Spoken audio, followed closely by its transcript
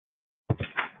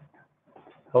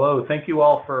Hello, thank you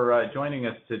all for joining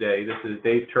us today. This is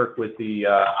Dave Turk with the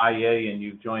IEA, and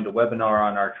you've joined a webinar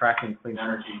on our Tracking Clean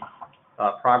Energy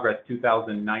Progress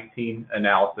 2019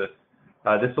 analysis.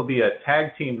 This will be a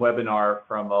tag team webinar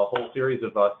from a whole series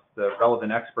of us, the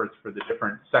relevant experts for the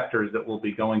different sectors that we'll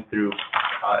be going through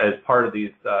as part of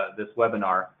this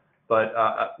webinar. But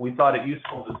we thought it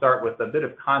useful to start with a bit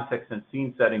of context and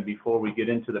scene setting before we get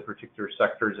into the particular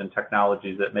sectors and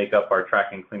technologies that make up our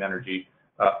Tracking Clean Energy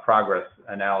Progress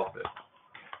analysis.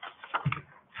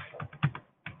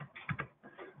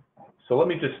 So let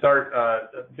me just start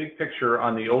a big picture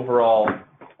on the overall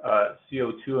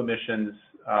CO2 emissions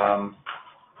from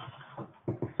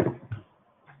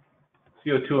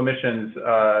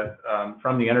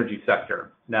the energy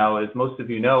sector. Now, as most of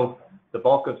you know, the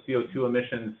bulk of CO2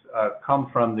 emissions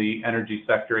come from the energy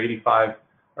sector, 85%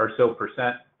 or so.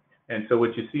 And so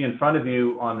what you see in front of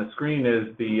you on the screen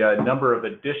is the number of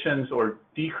additions or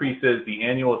decreases, the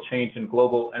annual change in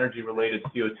global energy-related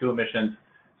CO2 emissions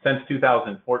since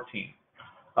 2014.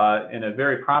 In a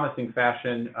very promising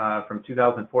fashion, from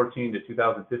 2014 to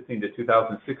 2015 to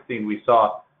 2016, we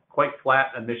saw quite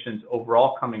flat emissions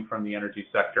overall coming from the energy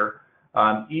sector,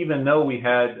 even though we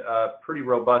had pretty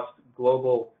robust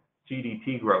global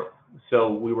GDP growth.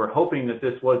 So we were hoping that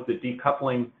this was the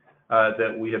decoupling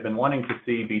that we have been wanting to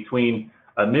see between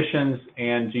emissions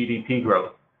and GDP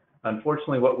growth.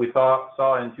 Unfortunately, what we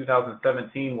saw in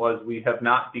 2017 was we have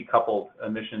not decoupled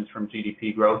emissions from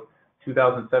GDP growth.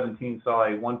 2017 saw a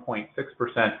 1.6%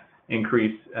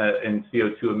 increase in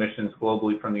CO2 emissions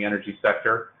globally from the energy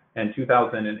sector. And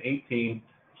 2018,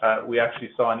 we actually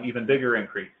saw an even bigger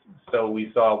increase. So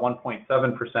we saw a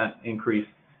 1.7% increase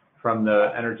from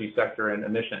the energy sector in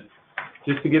emissions.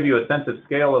 Just to give you a sense of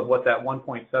scale of what that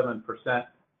 1.7%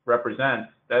 represents,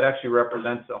 that actually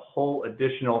represents a whole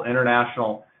additional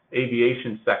international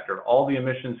aviation sector. All the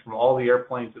emissions from all the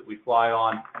airplanes that we fly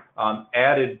on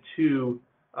added to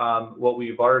what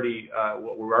we're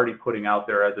already putting out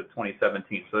there as of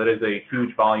 2017. So that is a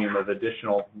huge volume of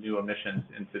additional new emissions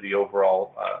into the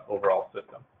overall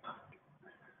system.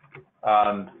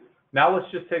 Now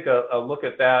let's just take a look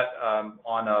at that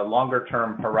on a longer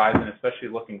term horizon, especially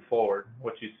looking forward.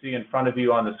 What you see in front of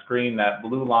you on the screen, that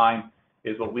blue line,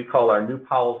 is what we call our new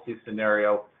policy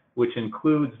scenario, which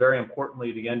includes, very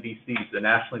importantly, the NDCs, the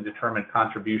nationally determined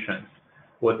contributions.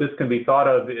 What this can be thought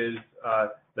of is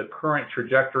the current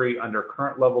trajectory under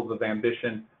current levels of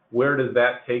ambition. Where does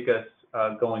that take us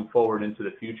going forward into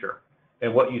the future?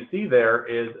 And what you see there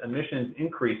is emissions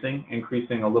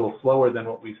increasing a little slower than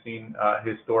what we've seen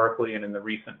historically and in the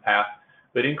recent past,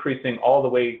 but increasing all the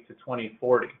way to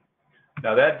 2040.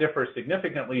 Now that differs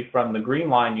significantly from the green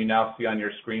line you now see on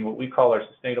your screen, what we call our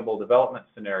sustainable development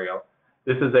scenario.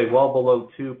 This is a well below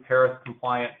 2 Paris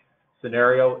compliant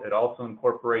scenario. It also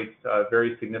incorporates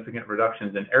very significant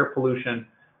reductions in air pollution,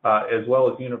 as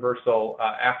well as universal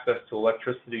access to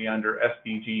electricity under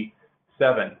SDG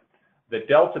 7. The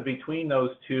delta between those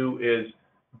two is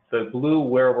the blue,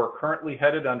 where we're currently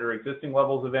headed under existing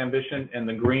levels of ambition, and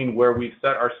the green, where we've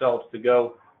set ourselves to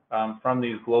go from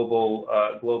these global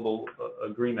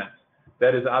agreements.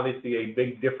 That is obviously a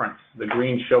big difference. The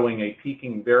green showing a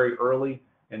peaking very early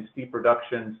and steep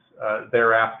reductions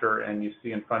thereafter, and you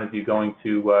see in front of you going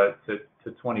to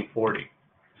 2040.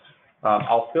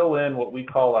 I'll fill in what we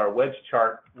call our wedge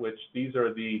chart, which these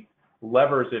are the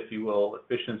levers, if you will,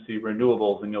 efficiency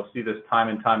renewables, and you'll see this time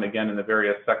and time again in the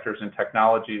various sectors and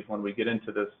technologies when we get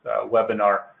into this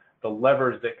webinar, the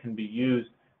levers that can be used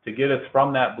to get us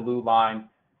from that blue line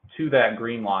to that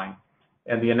green line.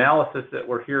 And the analysis that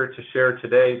we're here to share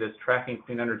today, this Tracking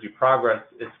Clean Energy Progress,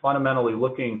 is fundamentally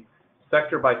looking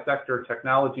sector by sector,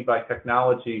 technology by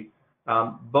technology,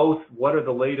 both what are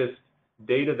the latest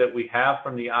data that we have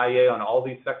from the IEA on all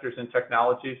these sectors and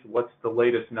technologies, what's the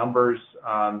latest numbers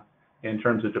in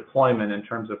terms of deployment, in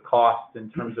terms of cost, in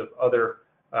terms of other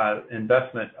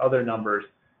investment, other numbers,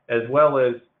 as well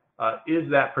as is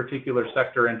that particular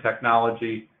sector and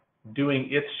technology doing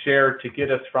its share to get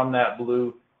us from that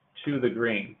blue to the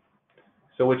green.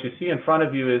 So what you see in front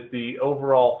of you is the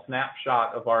overall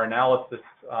snapshot of our analysis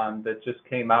that just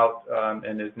came out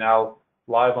and is now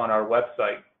live on our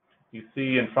website. You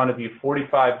see in front of you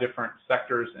 45 different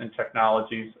sectors and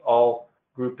technologies, all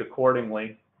grouped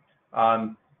accordingly.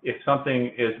 If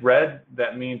something is red,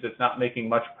 that means it's not making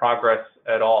much progress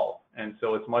at all. And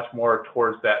so it's much more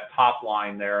towards that top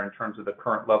line there in terms of the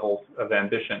current levels of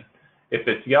ambition. If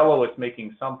it's yellow, it's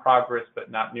making some progress, but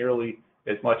not nearly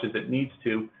as much as it needs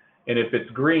to. And if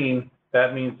it's green,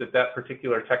 that means that that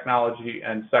particular technology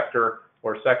and sector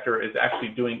is actually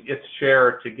doing its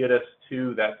share to get us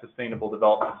to that sustainable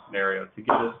development scenario, to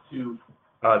get us to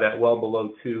that well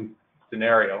below 2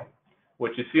 scenario.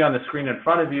 What you see on the screen in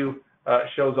front of you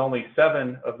shows only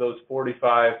 7 of those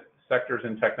 45 sectors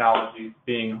and technologies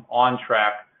being on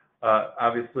track.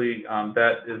 Obviously,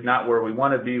 that is not where we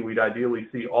want to be. We'd ideally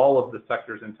see all of the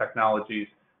sectors and technologies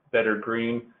that are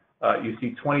green. You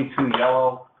see 22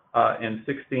 yellow and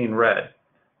 16 red.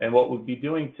 And what we'll be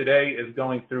doing today is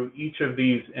going through each of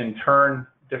these in turn,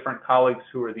 different colleagues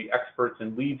who are the experts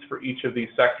and leads for each of these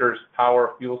sectors: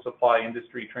 power, fuel supply,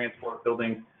 industry, transport,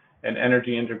 buildings, and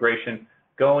energy integration,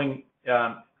 going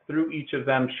through each of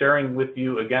them, sharing with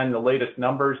you again the latest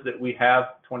numbers that we have,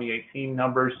 2018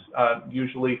 numbers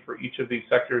usually for each of these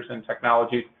sectors and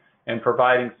technologies, and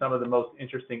providing some of the most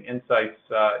interesting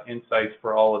insights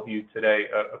for all of you today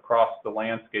across the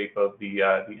landscape of the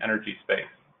energy space.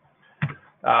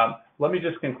 Let me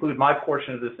just conclude my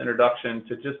portion of this introduction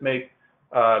to just make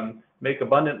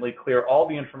abundantly clear all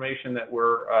the information that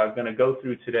we're going to go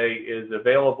through today is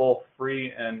available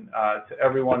free and to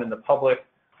everyone in the public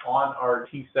on our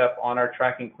TCEP, on our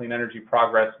Tracking Clean Energy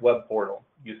Progress web portal.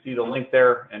 You see the link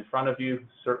there in front of you.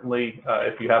 Certainly,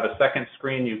 if you have a second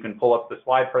screen, you can pull up the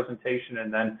slide presentation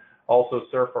and then also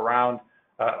surf around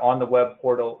on the web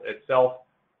portal itself.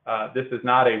 This is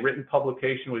not a written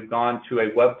publication. We've gone to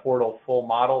a web portal full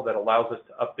model that allows us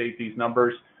to update these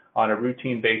numbers on a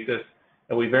routine basis.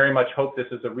 And we very much hope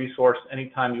this is a resource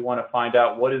anytime you want to find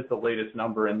out what is the latest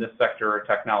number in this sector or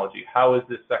technology. How is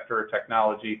this sector or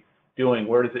technology doing?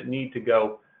 Where does it need to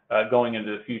go going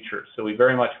into the future? So we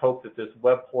very much hope that this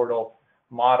web portal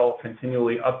model,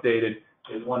 continually updated,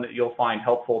 is one that you'll find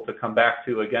helpful to come back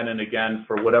to again and again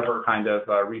for whatever kind of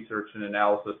research and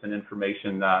analysis and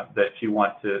information that you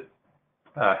want to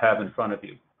have in front of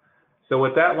you. So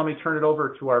with that, let me turn it over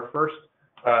to our first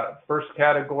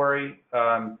category.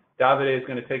 Davide is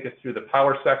going to take us through the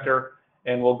power sector,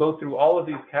 and we'll go through all of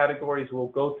these categories. We'll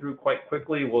go through quite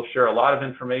quickly. We'll share a lot of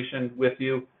information with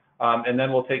you, and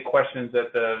then we'll take questions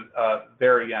at the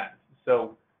very end.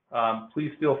 So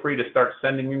please feel free to start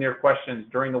sending in your questions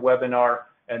during the webinar,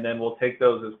 and then we'll take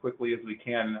those as quickly as we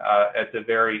can at the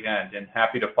very end, and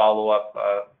happy to follow up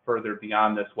further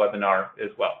beyond this webinar as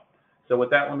well. So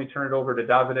with that, let me turn it over to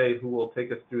Davide, who will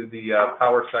take us through the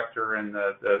power sector and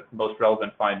the most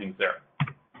relevant findings there.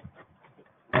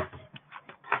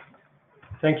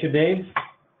 Thank you, Dave.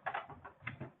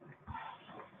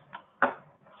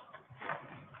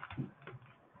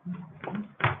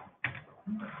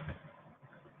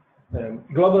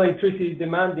 Global electricity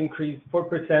demand increased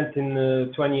 4% in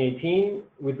 2018,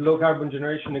 with low carbon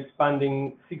generation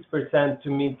expanding 6% to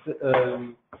meet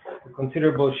a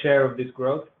considerable share of this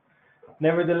growth.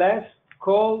 Nevertheless,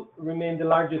 coal remained the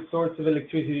largest source of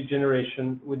electricity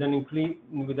generation, with an increase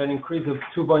of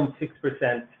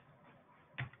 2.6%.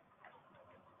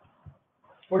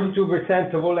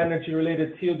 42% of all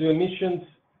energy-related CO2 emissions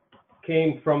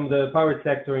came from the power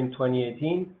sector in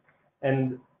 2018,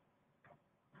 and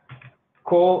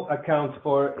coal accounts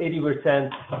for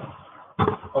 80%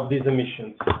 of these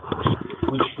emissions,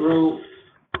 which grew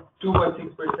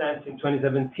 2.6% in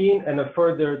 2017 and a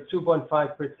further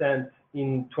 2.5%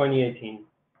 in 2018.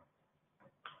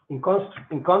 In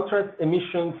contrast,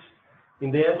 emissions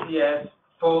in the SES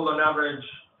fall on average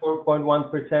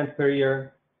 4.1% per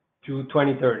year to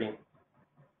 2030.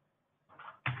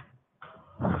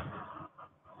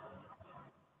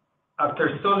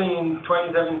 After stalling in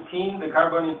 2017, the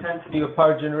carbon intensity of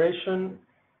power generation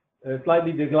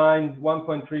slightly declined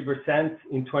 1.3%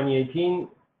 in 2018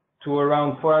 to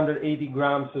around 480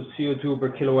 grams of CO2 per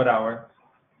kilowatt hour.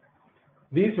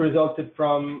 This resulted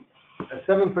from a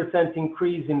 7%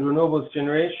 increase in renewables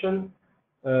generation,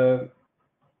 which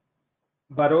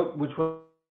was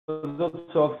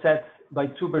also offset by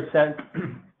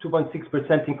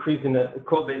 2.6% increase in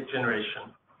coal-based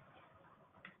generation.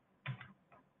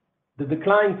 The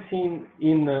decline seen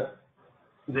in the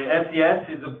SES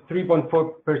is of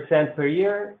 3.4% per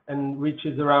year and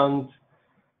reaches around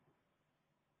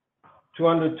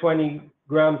 220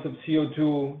 grams of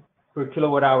CO2 per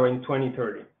kilowatt hour in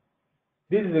 2030.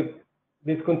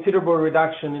 This considerable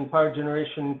reduction in power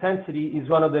generation intensity is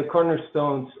one of the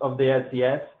cornerstones of the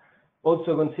SES,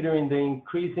 also considering the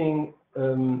increasing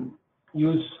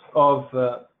use of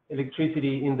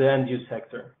electricity in the end-use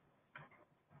sector.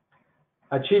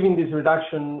 Achieving this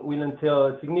reduction will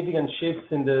entail significant shifts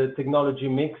in the technology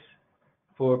mix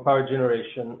for power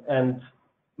generation, and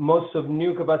most of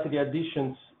new capacity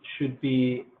additions should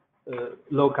be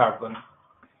low carbon.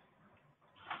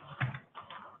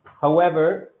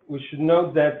 However, we should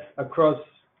note that across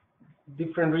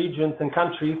different regions and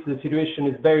countries, the situation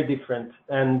is very different,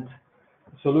 and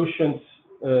solutions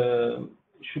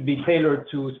should be tailored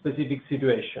to specific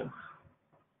situations.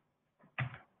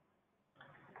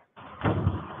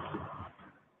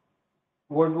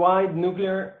 Worldwide,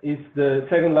 nuclear is the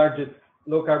second largest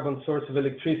low-carbon source of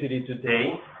electricity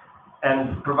today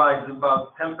and provides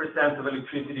about 10% of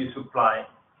electricity supply,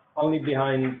 only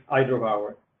behind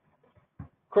hydropower.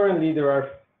 Currently, there are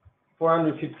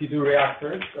 452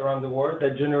 reactors around the world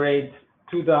that generate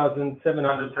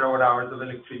 2,700 terawatt-hours of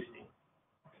electricity.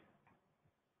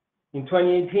 In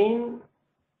 2018,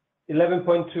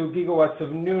 11.2 gigawatts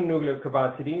of new nuclear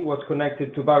capacity was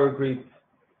connected to power grids,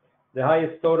 the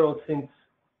highest total since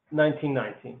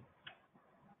 1990.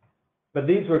 But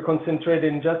these were concentrated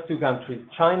in just two countries,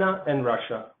 China and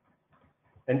Russia.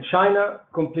 And China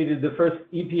completed the first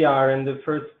EPR and the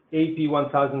first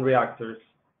AP1000 reactors,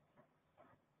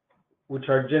 which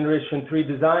are Generation 3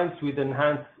 designs with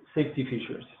enhanced safety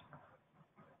features.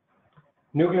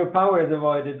 Nuclear power has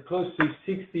avoided close to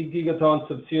 60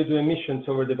 gigatons of CO2 emissions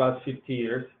over the past 50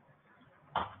 years.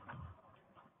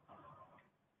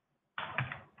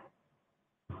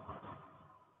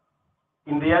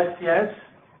 In the SCS,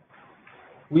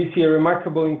 we see a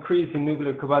remarkable increase in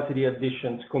nuclear capacity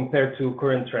additions compared to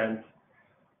current trends.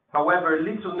 However,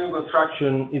 little new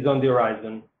construction is on the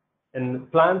horizon, and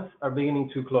plants are beginning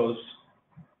to close.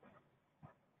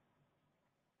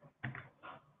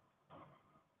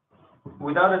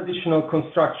 Without additional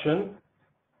construction,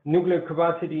 nuclear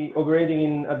capacity operating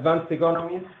in advanced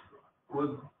economies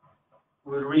will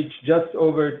reach just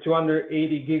over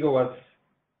 280 gigawatts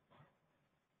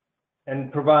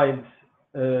and provides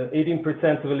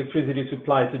 18% of electricity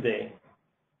supply today.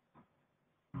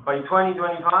 By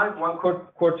 2025, one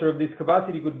quarter of this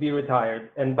capacity could be retired,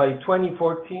 and by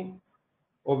 2040,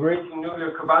 operating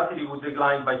nuclear capacity would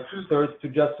decline by two-thirds to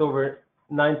just over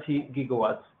 90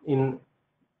 gigawatts in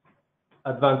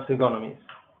advanced economies.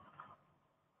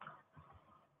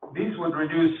 This would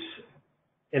reduce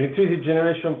electricity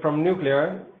generation from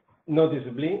nuclear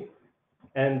noticeably,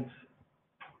 and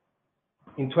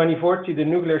in 2040, the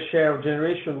nuclear share of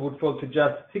generation would fall to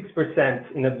just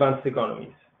 6% in advanced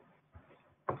economies.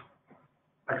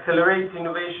 Accelerate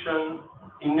innovation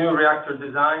in new reactor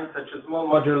designs, such as small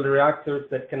modular reactors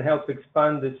that can help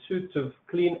expand the suite of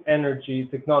clean energy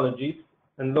technologies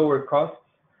and lower costs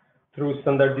through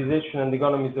standardization and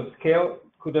economies of scale,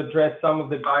 could address some of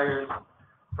the barriers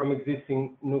from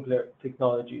existing nuclear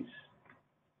technologies.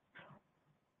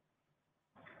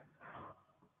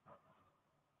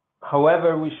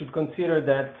 However, we should consider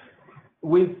that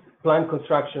with planned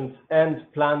constructions and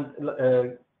planned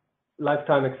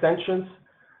lifetime extensions,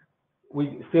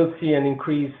 we still see an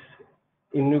increase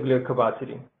in nuclear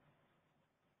capacity.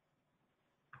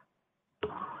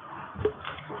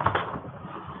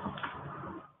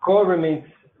 Coal remains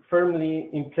firmly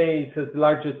in place as the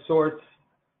largest source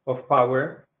of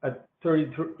power at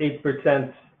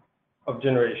 38% of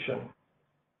generation.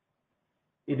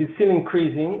 It is still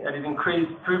increasing, and it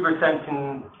increased 3%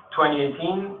 in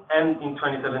 2018 and in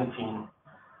 2017.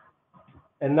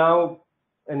 And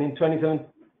in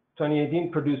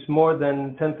 2018 produced more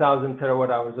than 10,000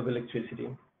 terawatt hours of electricity.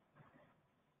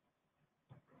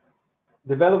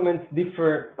 Developments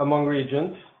differ among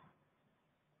regions,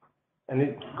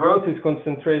 and growth is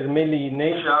concentrated mainly in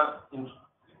Asia,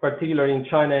 particularly in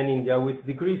China and India, with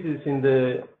decreases in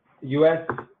the US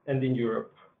and in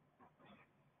Europe.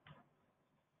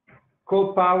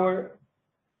 Coal power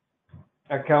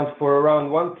accounts for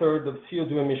around one-third of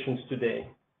CO2 emissions today.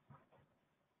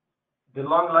 The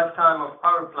long lifetime of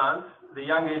power plants, the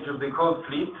young age of the coal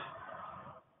fleet,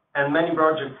 and many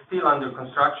projects still under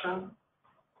construction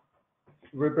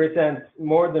represent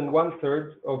more than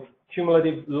one-third of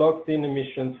cumulative locked-in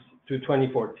emissions to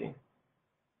 2040.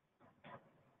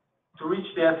 To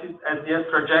reach the SDS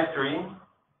trajectory,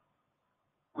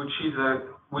 which sees a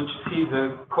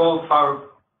coal-fired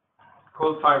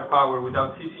power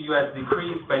without CCUS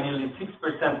decrease by nearly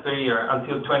 6% per year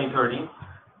until 2030,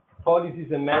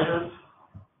 policies and measures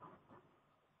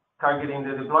targeting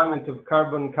the deployment of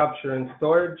carbon capture and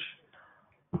storage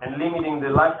and limiting the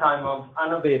lifetime of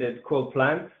unabated coal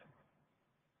plants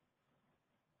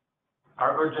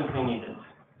are urgently needed.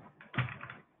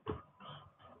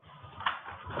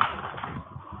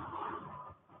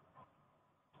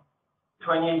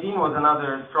 2018 was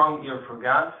another strong year for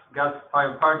gas.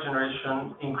 Gas-fired power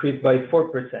generation increased by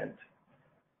 4%.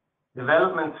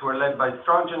 Developments were led by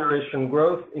strong generation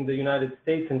growth in the United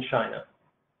States and China.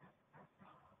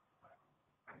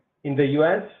 In the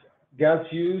US, gas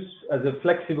use as a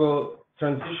flexible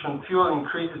transition fuel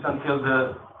increases until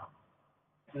the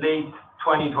late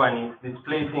 2020s,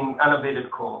 displacing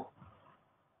unabated coal.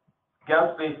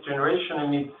 Gas-based generation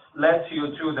emits less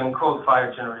CO2 than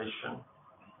coal-fired generation,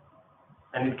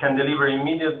 and it can deliver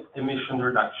immediate emission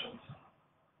reductions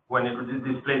when it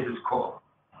displaces coal.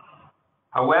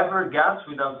 However, gas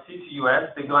without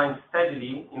CCUS declined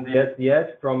steadily in the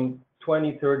SDS from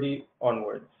 2030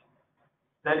 onwards.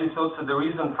 That is also the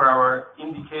reason for our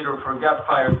indicator for gas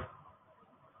fire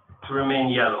to remain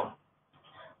yellow.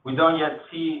 We don't yet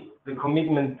see the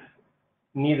commitment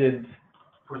needed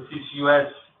for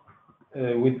CCUS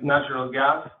with natural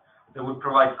gas that would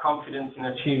provide confidence in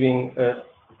achieving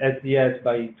SDS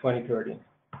by 2030.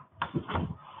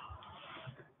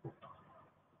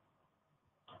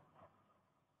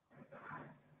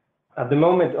 At the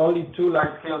moment, only 2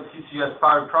 large-scale CCUS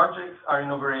power projects are in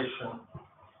operation,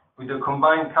 with a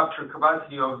combined capture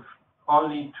capacity of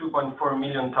only 2.4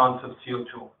 million tons of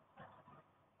CO2.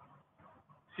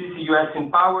 CCUS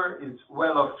in power is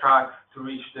well off track to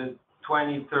reach the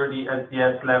 2030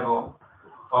 SDS level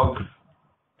of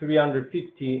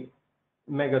 350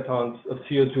 megatons of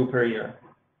CO2 per year.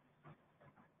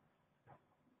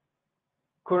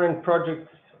 Current projects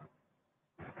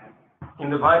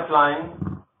in the pipeline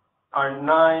are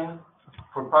 9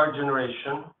 for power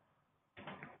generation,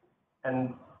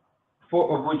 and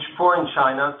of which 4 in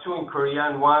China, 2 in Korea,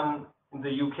 and 1 in the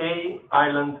UK,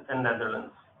 Ireland, and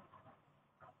Netherlands.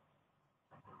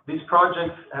 These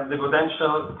projects have the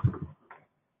potential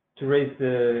to raise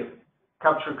the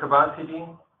capture capacity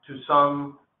to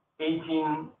some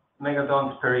 18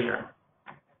 megatons per year.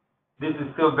 This is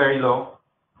still very low.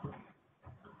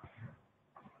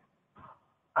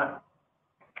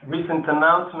 Recent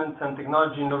announcements and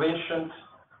technology innovations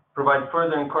provide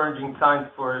further encouraging signs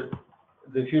for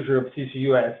the future of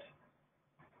CCUS.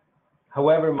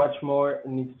 However, much more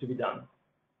needs to be done.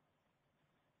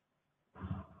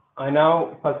 I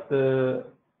now pass the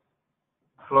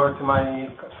floor to my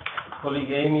colleague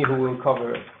Heymi, who will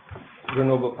cover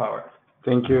renewable power.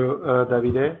 Thank you,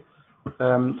 Davide.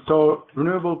 So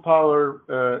renewable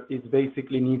power is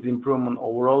basically needs improvement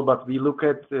overall, but we look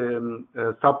at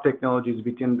sub-technologies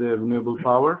within the renewable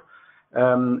power,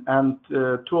 and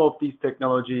 2 of these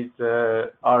technologies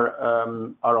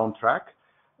are on track.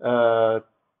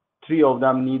 3 of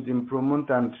them need improvement,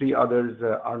 and 3 others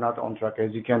are not on track,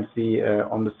 as you can see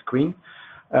on the screen.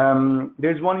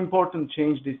 There's one important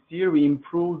change this year. We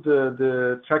improved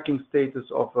the tracking status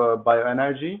of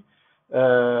bioenergy,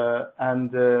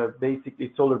 and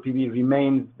basically solar PV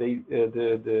remains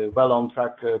the well on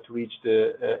track to reach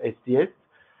the SDS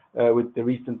with the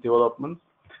recent developments.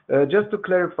 Just to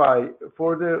clarify,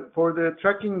 for the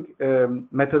tracking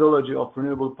methodology of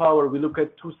renewable power, we look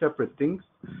at 2 separate things.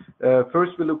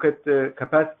 First, we look at the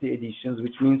capacity additions,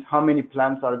 which means how many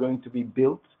plants are going to be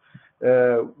built,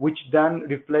 which then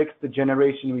reflects the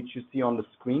generation which you see on the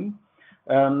screen.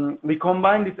 We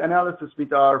combine this analysis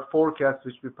with our forecast,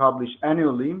 which we publish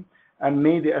annually, and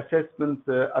made the assessments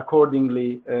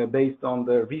accordingly based on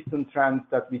the recent trends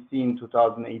that we see in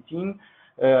 2018.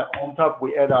 On top,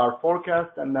 we add our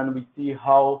forecast, and then we see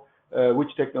how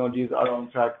which technologies are on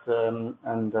track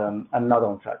and not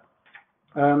on track.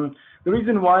 The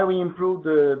reason why we improved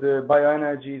the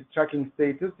bioenergy tracking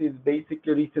status is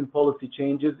basically recent policy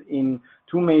changes in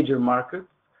 2 major markets.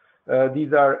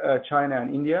 These are China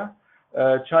and India.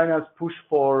 China's push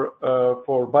for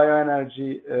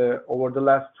bioenergy over the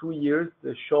last 2 years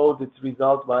showed its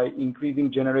result by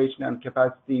increasing generation and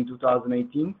capacity in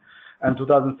 2018 and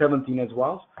 2017 as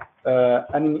well.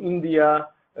 And in India,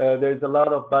 there's a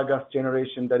lot of biogas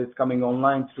generation that is coming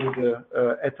online through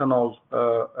the ethanol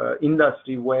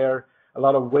industry, where a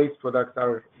lot of waste products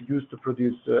are used to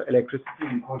produce electricity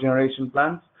in cogeneration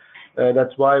plants.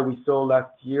 That's why we saw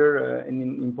last year an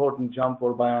important jump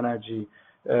for bioenergy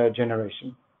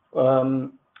generation.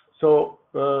 So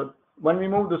when we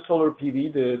move to solar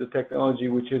PV, the technology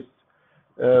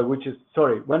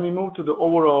when we move to the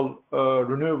overall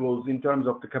renewables in terms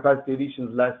of the capacity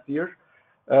additions last year,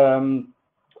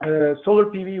 solar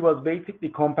PV was basically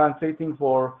compensating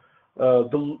for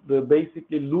the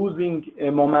basically losing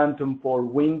momentum for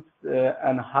wind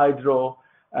and hydro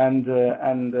and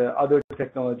other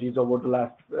technologies over the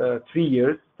last 3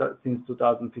 years since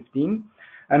 2015.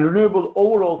 And renewable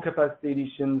overall capacity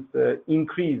additions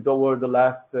increased over the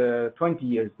last 20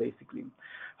 years, basically.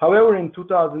 However, in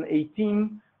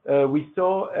 2018, we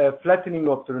saw a flattening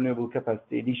of the renewable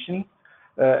capacity additions,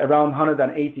 around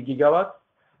 180 gigawatts.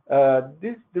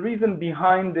 The reason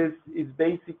behind this is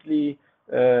basically,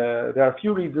 there are a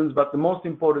few reasons, but the most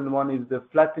important one is the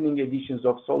flattening additions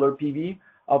of solar PV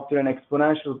after an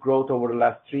exponential growth over the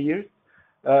last 3 years.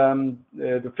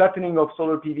 The flattening of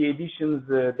solar PV additions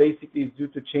basically is due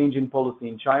to change in policy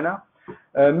in China.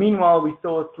 Meanwhile, we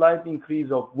saw a slight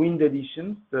increase of wind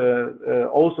additions,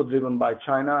 also driven by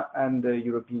China and the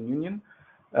European Union,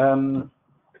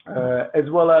 as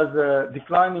well as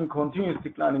continuous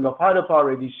declining of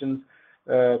hydropower additions,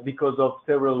 because of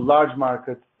several large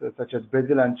markets such as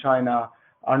Brazil and China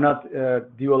are not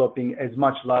developing as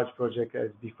much large projects as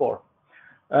before.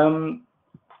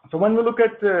 So when we look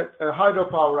at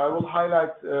hydropower, I will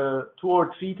highlight 2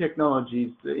 or 3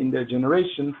 technologies in their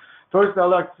generation. First, I'd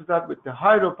like to start with the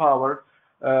hydropower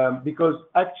because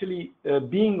actually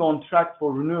being on track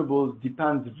for renewables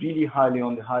depends really highly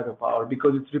on the hydropower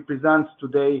because it represents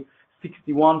today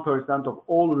 61% of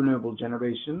all renewable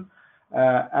generation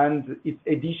and its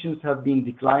additions have been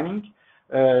declining.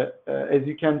 As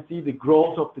you can see, the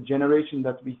growth of the generation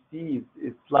that we see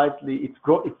is slightly, it's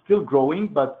still growing,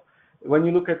 but when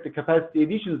you look at the capacity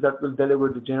additions that will deliver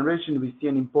the generation, we see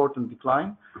an important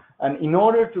decline. And in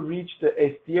order to reach the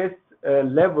STS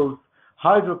levels,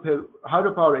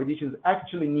 hydropower additions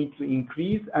actually need to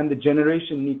increase, and the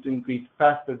generation need to increase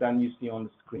faster than you see on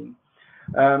the screen.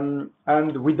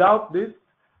 And without this,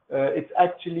 it's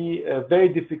actually very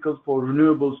difficult for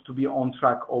renewables to be on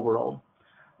track overall.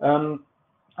 And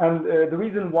the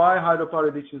reason why hydropower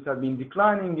additions have been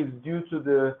declining is due to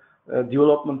the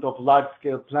development of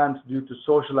large-scale plants due to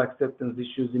social acceptance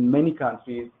issues in many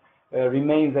countries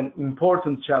remains an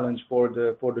important challenge for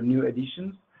the new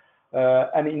additions.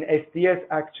 And in STS,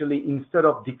 actually, instead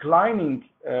of declining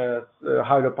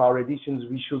hydropower additions,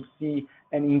 we should see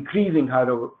an increasing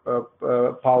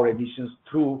hydropower additions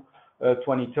through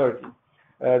 2030.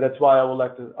 That's why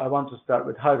I want to start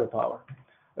with hydropower.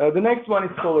 The next one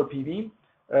is solar PV.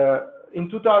 In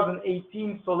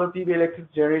 2018, solar PV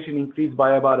electric generation increased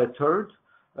by about 1/3,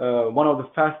 one of the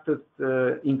fastest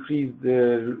increased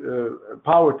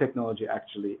power technology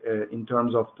actually in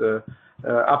terms of the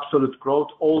absolute growth,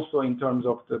 also in terms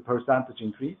of the percentage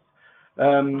increase.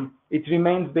 It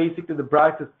remains basically the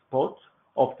brightest spot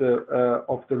of the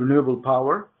renewable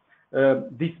power.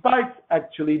 Despite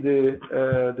actually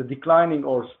the declining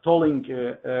or stalling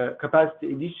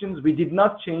capacity additions, we did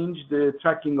not change the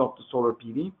tracking of the solar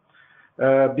PV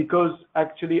because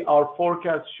actually our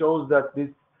forecast shows that this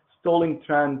stalling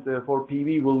trend for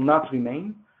PV will not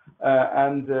remain,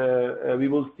 and we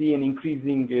will see an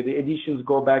increasing, the additions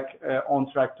go back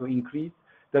on track to increase.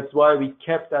 That's why we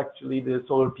kept actually the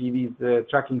solar PV's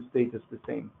tracking status the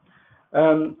same.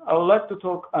 I would like to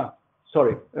talk,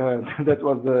 sorry, that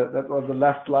was the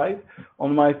last slide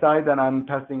on my side, and I'm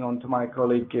passing on to my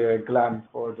colleague Glenn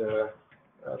for to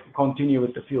continue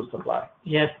with the fuel supply.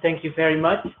 Yes, thank you very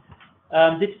much.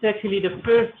 This is actually the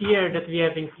first year that we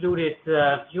have included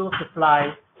fuel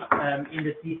supply in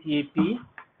the TCEP.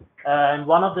 And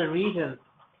one of the reasons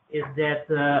is that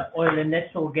oil and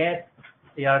natural gas,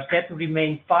 they are set to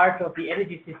remain part of the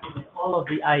energy system in all of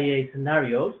the IEA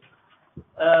scenarios.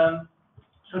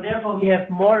 So therefore, we have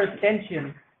more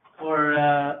attention for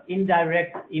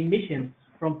indirect emissions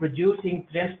from producing,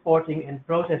 transporting, and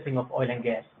processing of oil and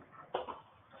gas.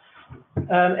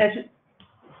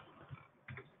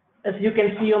 As you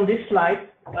can see on this slide,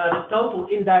 the total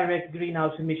indirect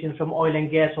greenhouse emissions from oil and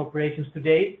gas operations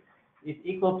today is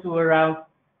equal to around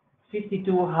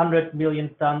 5,200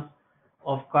 million tons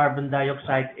of carbon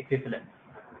dioxide equivalent.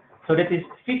 So that is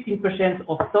 15%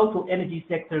 of total energy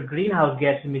sector greenhouse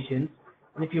gas emissions.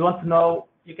 And if you want to know,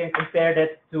 you can compare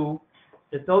that to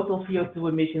the total CO2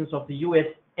 emissions of the US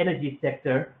energy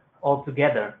sector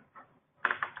altogether.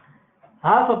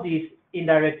 Half of these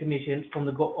indirect emissions from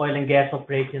the oil and gas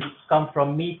operations come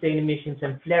from methane emissions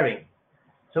and flaring.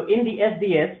 So in the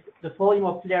SDS, the volume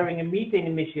of flaring and methane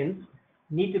emissions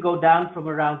need to go down from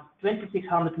around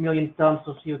 2,600 million tons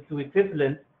of CO2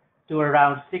 equivalent to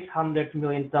around 600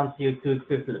 million tons CO2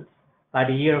 equivalent by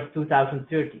the year of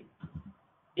 2030.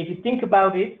 If you think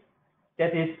about it,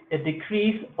 that is a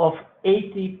decrease of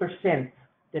 80%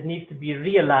 that needs to be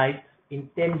realized in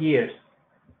 10 years.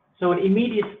 So an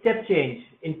immediate step change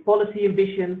in policy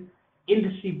ambition,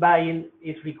 industry buy-in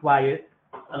is required,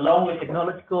 along with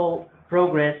technological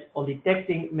progress on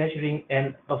detecting, measuring,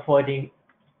 and avoiding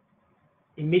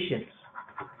emissions.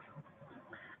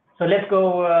 So let's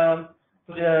go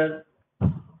to the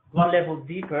one level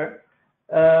deeper.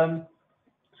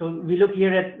 So we look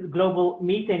here at global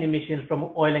methane emissions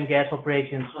from oil and gas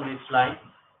operations on this slide.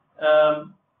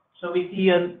 So we see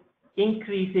an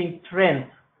increasing trend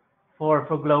for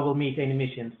global methane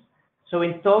emissions. So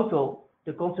in total,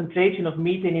 the concentration of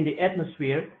methane in the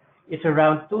atmosphere is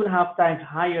around 2.5 times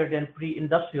higher than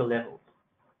pre-industrial levels.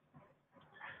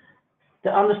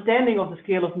 The understanding of the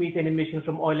scale of methane emissions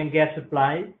from oil and gas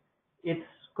supply, it's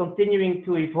continuing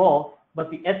to evolve, but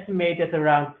we estimate that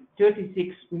around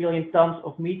 36 million tons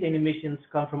of methane emissions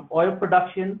come from oil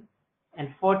production and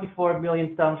 44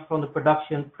 million tons from the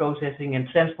production, processing, and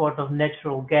transport of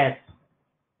natural gas.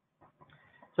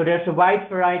 So So there's a wide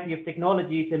variety of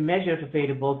technologies and measures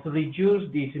available to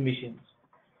reduce these emissions.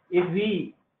 If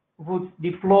we would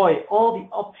deploy all the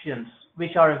options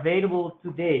which are available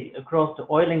today across the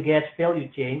oil and gas value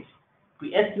chains,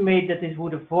 we estimate that this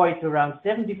would avoid around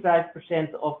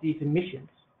 75% of these emissions.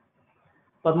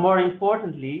 But more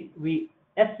importantly, we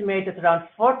estimate that around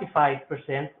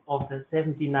 45% of the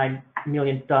 79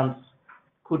 million tons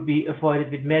could be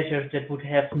avoided with measures that would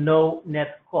have no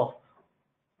net cost.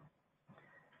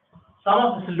 Some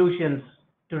of the solutions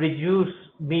to reduce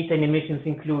methane emissions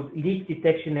include leak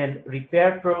detection and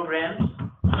repair programs,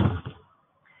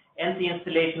 and the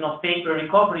installation of vapor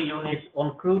recovery units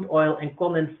on crude oil and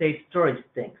condensate storage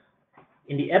tanks.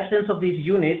 In the absence of these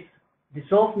units,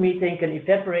 dissolved methane can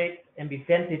evaporate and be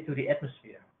vented to the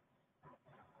atmosphere.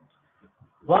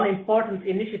 One important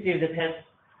initiative that has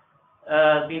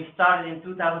been started in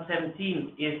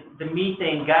 2017 is the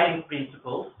Methane Guiding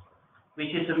Principles,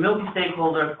 which is a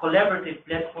multi-stakeholder collaborative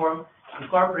platform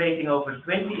incorporating over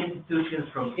 20 institutions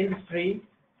from industry,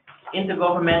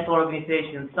 intergovernmental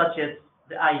organizations such as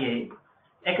the IEA,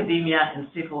 academia, and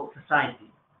civil society.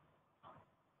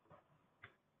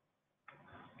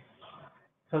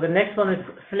 So the next one is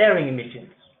flaring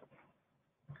emissions.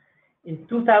 In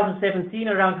 2017,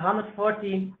 around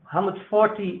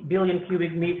 140 billion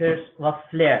cubic meters was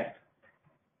flared.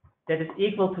 That is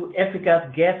equal to Africa's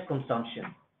gas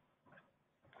consumption.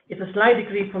 It's a slight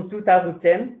decrease from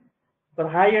 2010, but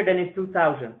higher than in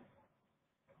 2000.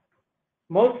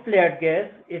 Most flared gas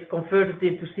is converted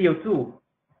into CO2,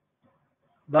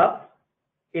 but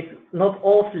it's not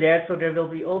all flared, so there will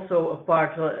be also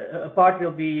a part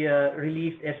will be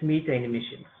released as methane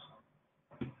emissions.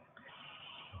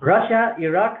 Russia,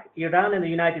 Iraq, Iran, and the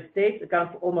United States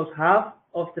account for almost half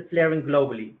of the flaring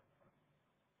globally.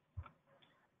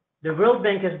 The World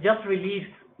Bank has just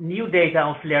released new data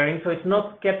on flaring, so it's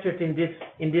not captured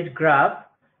in this graph,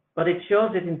 but it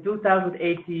shows that in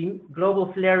 2018,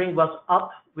 global flaring was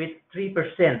up with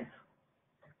 3%.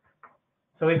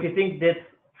 So if you think that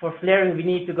for flaring we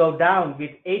need to go down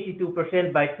with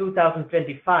 82% by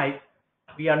 2025,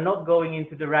 we are not going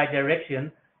into the right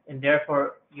direction, and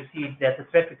therefore you see that the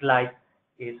traffic light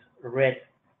is red.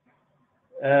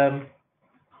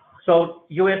 So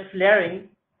US flaring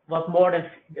was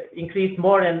increased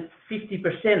more than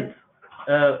 50%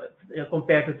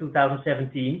 compared to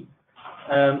 2017,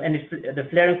 and the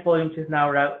flaring volumes is now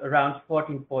around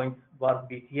 14.1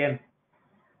 BCM.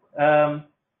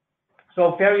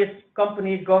 So various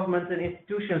companies, governments, and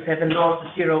institutions have endorsed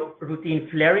the zero routine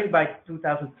flaring by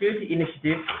 2030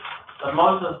 initiative, but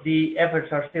most of the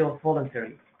efforts are still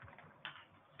voluntary.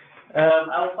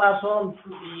 I will pass on to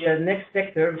the next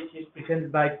sector, which is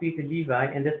presented by Peter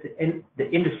Levi, and that's the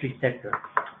industry sector.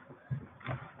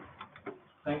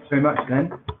 Thanks very much, Glenn.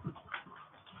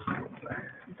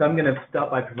 So I'm going to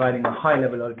start by providing a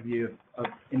high-level overview of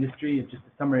industry and just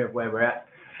a summary of where we're at.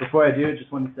 Before I do, I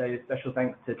just want to say a special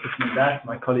thanks to Davide,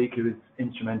 my colleague who was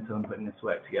instrumental in putting this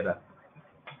work together.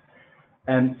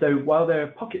 So while there are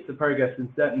pockets of progress in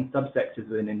certain subsectors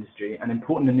within industry and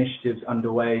important initiatives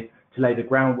underway to lay the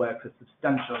groundwork for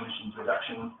substantial emissions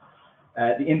reductions,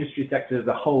 the industry sector as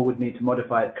a whole would need to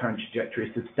modify its current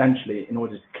trajectory substantially in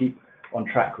order to keep on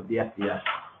track with the SDS.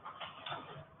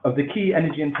 Of the key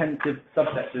energy-intensive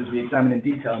subsectors we examine in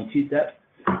detail in TCEP,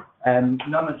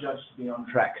 none are judged to be on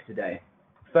track today.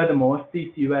 Furthermore,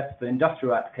 CCUS for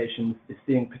industrial applications is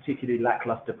seeing particularly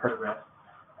lackluster progress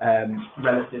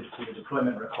relative to the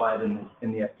deployment required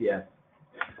in the SDS.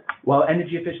 While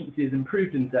energy efficiency has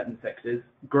improved in certain sectors,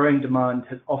 growing demand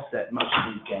has offset much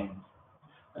of these gains.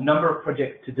 A number of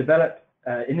projects to develop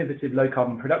innovative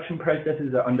low-carbon production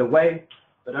processes are underway,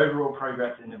 but overall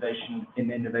progress in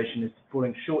innovation is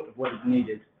falling short of what is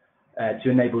needed to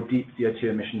enable deep CO2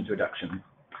 emissions reductions.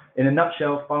 In a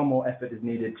nutshell, far more effort is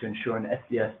needed to ensure an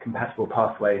SDS-compatible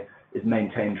pathway is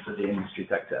maintained for the industry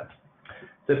sector.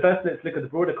 So first, let's look at the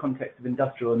broader context of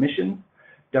industrial emissions.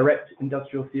 Direct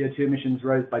industrial CO2 emissions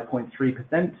rose by 0.3%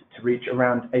 to reach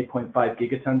around 8.5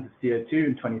 gigatons of CO2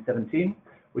 in 2017,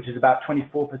 which is about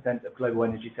 24% of global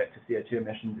energy sector CO2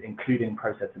 emissions, including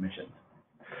process emissions.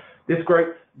 This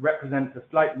growth represents a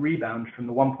slight rebound from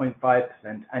the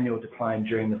 1.5% annual decline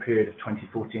during the period of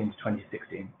 2014 to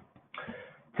 2016.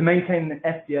 To maintain an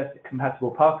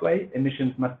SDS-compatible pathway,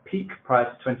 emissions must peak prior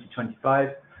to 2025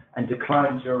 and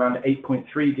decline to around 8.3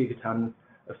 gigatons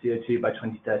of CO2 by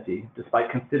 2030, despite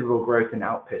considerable growth in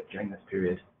output during this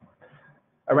period.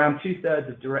 Around two-thirds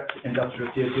of direct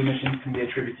industrial CO2 emissions can be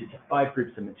attributed to 5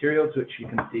 groups of materials, which you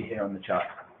can see here on the chart.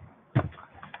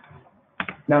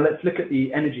 Now let's look at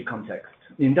the energy context.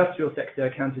 The industrial sector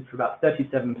accounted for about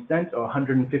 37%, or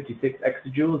 156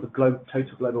 exajoules of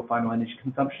total global final energy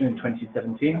consumption in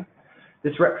 2017.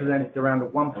 This represents around a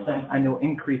 1% annual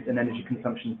increase in energy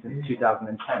consumption since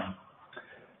 2010.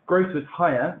 Growth was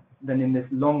higher than in this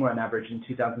long-run average in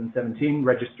 2017,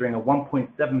 registering a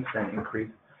 1.7% increase,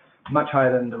 much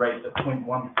higher than the rate of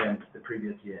 0.1% the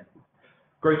previous year.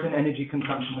 Growth in energy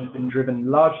consumption has been driven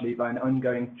largely by an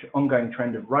ongoing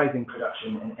trend of rising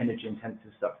production in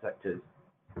energy-intensive subsectors.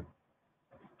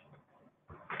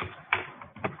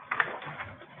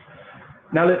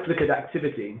 Now let's look at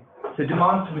activity. So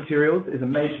demand for materials is a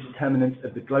major determinant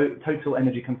of the total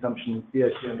energy consumption and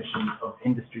CO2 emissions of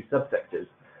industry subsectors,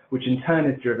 which in turn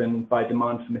is driven by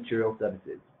demand for material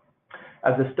services.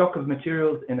 As the stock of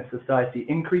materials in a society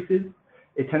increases,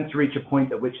 it tends to reach a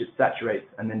point at which it saturates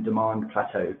and then demand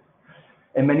plateaus.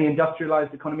 In many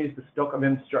industrialized economies, the stock of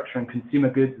infrastructure and consumer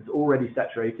goods is already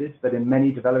saturated, but in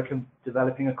many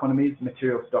developing economies,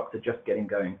 material stocks are just getting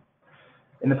going.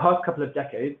 In the past couple of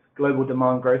decades, global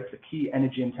demand growth for key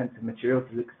energy-intensive materials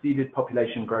has exceeded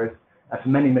population growth, and for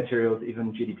many materials,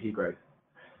 even GDP growth.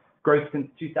 Growth since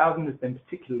 2000 has been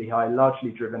particularly high, largely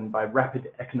driven by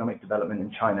rapid economic development in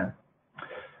China.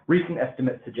 Recent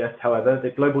estimates suggest, however,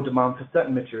 that global demand for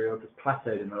certain materials has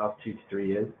plateaued in the last 2 to 3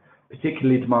 years,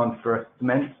 particularly demand for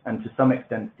cement and to some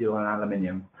extent steel and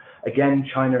aluminium. Again,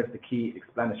 China is the key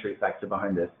explanatory factor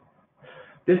behind this.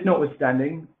 This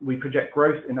notwithstanding, we project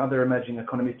growth in other emerging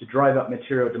economies to drive up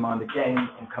material demand again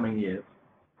in coming years.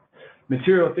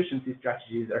 Material efficiency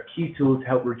strategies are key tools to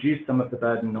help reduce some of the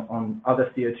burden on other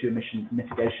CO2 emissions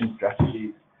mitigation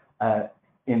strategies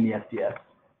in the SDS.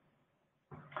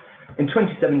 In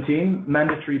 2017,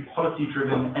 mandatory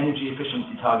policy-driven energy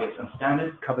efficiency targets and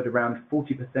standards covered around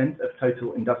 40% of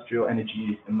total industrial energy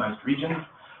use in most regions,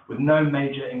 with no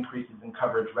major increases in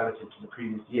coverage relative to the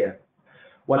previous year.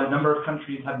 While a number of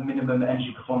countries have minimum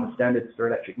energy performance standards for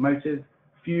electric motors,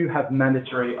 few have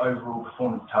mandatory overall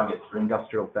performance targets for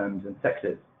industrial firms and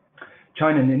sectors.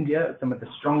 China and India are some of the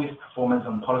strongest performers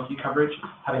on policy coverage,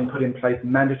 having put in place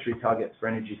mandatory targets for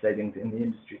energy savings in the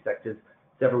industry sectors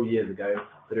several years ago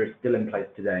that are still in place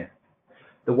today.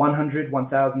 The 100,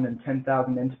 1,000 and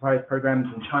 10,000 enterprise programs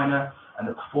in China and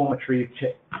the Perform Achieve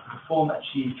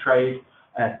Trade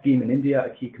scheme in India are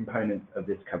key components of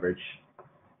this coverage.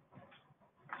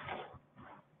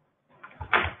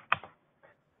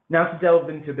 Now to delve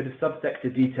into a bit of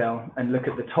subsector detail and look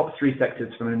at the top 3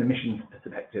 sectors from an emissions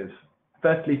perspective.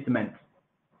 Firstly, cement.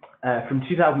 From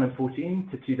 2014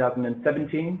 to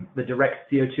 2017, the direct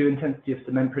CO2 intensity of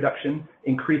cement production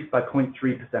increased by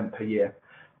 0.3% per year.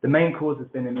 The main cause has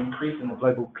been an increase in the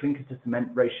global clinker to cement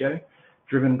ratio,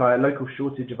 driven by a local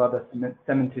shortage of other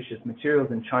cementitious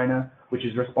materials in China, which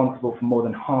is responsible for more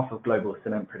than half of global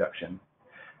cement production.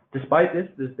 Despite this,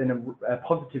 there's been a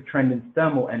positive trend in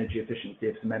thermal energy efficiency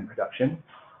of cement production,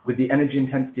 with the energy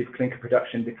intensity of clinker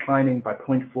production declining by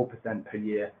 0.4% per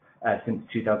year since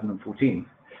 2014.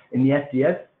 In the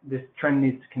SDS, this trend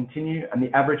needs to continue, and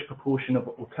the average proportion of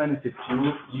alternative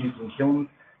fuels used in kilns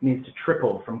needs to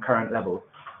triple from current levels,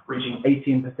 reaching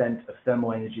 18% of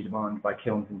thermal energy demand by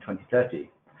kilns in 2030.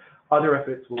 Other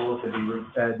efforts will also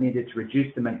be needed to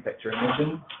reduce cement sector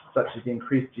emissions, such as the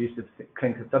increased use of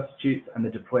clinker substitutes and the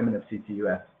deployment of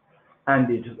CCUS, and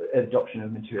the adoption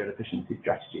of material efficiency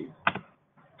strategies.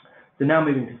 So now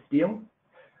moving to steel.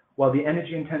 While the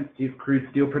energy intensity of crude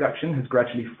steel production has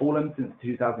gradually fallen since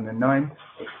 2009,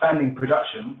 expanding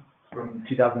production from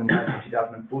 2009 to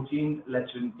 2014 led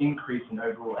to an increase in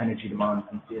overall energy demand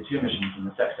and CO2 emissions in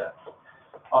the sector.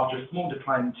 After a small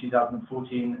decline in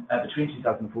 2014, between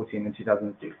 2014 and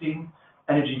 2016,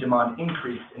 energy demand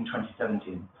increased in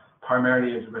 2017,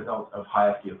 primarily as a result of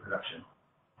higher steel production.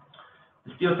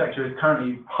 The steel sector is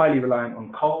currently highly reliant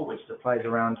on coal, which supplies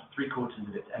around 3/4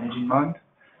 of its energy demand.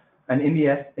 And in the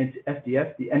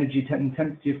SDS, the energy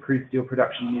intensity of crude steel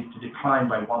production needs to decline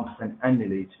by 1%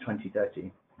 annually to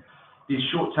 2030. These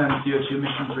short-term CO2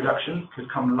 emissions reductions could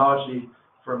come largely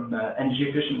from energy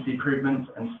efficiency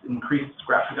improvements and increased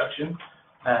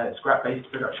scrap-based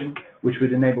production, which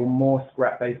would enable more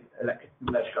scrap-based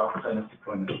electric arc furnace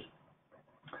deployment.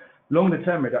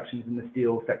 Longer-term reductions in the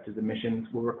steel sector's emissions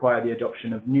will require the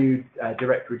adoption of new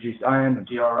direct reduced iron, or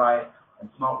DRI, and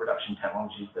smart reduction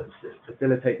technologies that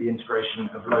facilitate the integration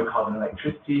of low-carbon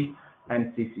electricity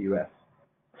and CCUS.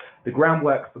 The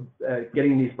groundwork for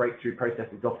getting these breakthrough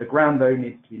processes off the ground, though,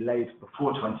 needs to be laid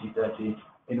before 2030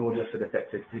 in order for the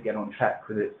sector to get on track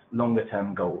with its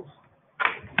longer-term goals.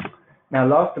 Now,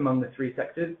 last among the 3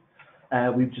 sectors,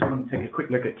 we just want to take a quick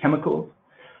look at chemicals.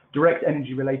 Direct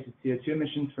energy-related CO2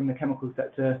 emissions from the chemical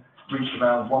sector reached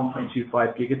around 1.25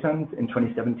 gigatons in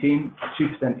 2017, a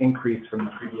 2% increase from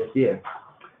the previous year.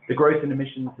 The growth in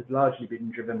emissions has largely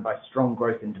been driven by strong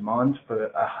growth in demand for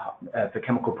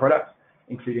chemical products,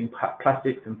 including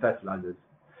plastics and fertilizers.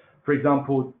 For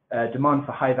example, demand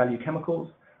for high-value chemicals,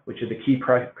 which are the key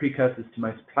precursors to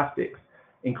most plastics,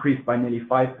 increased by nearly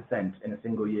 5% in a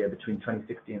single year between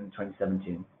 2016 and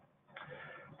 2017.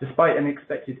 Despite an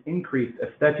expected increase of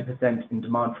 30% in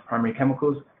demand for primary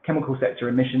chemicals, chemical sector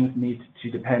emissions need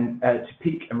to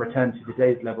peak and return to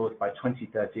today's levels by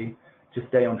 2030 to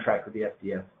stay on track with the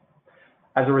SDS.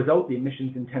 As a result, the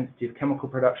emissions intensity of chemical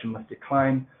production must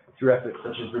decline through efforts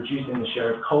such as reducing the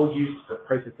share of coal use for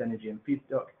process energy and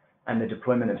feedstock and the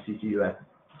deployment of CCUS.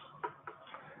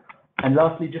 And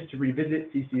lastly, just to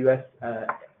revisit CCUS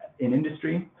in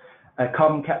industry,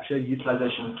 carbon capture,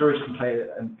 utilization and storage can play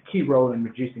a key role in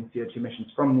reducing CO2 emissions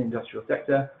from the industrial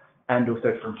sector and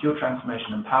also from fuel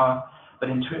transformation and power. But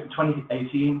in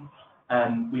 2018,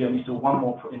 we only saw one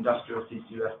more industrial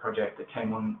CCUS project that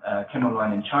came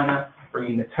online in China,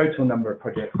 bringing the total number of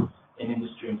projects in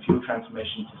industry and fuel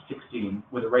transformation to 16,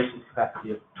 with a rated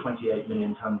capacity of 28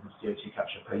 million tons of CO2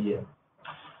 capture per year.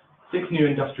 6 new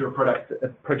industrial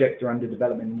projects are under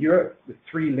development in Europe, with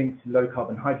 3 linked to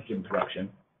low-carbon hydrogen production.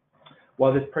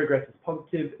 While this progress is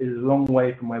positive, it is a long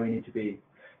way from where we need to be.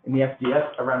 In the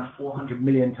SDS, around 400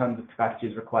 million tons of capacity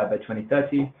is required by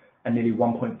 2030 and nearly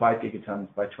 1.5 gigatons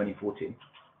by 2040.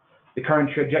 The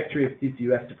current trajectory of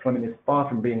CCUS deployment is far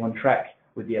from being on track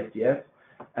with the SDS,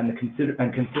 and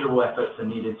considerable efforts are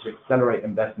needed to accelerate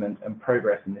investment and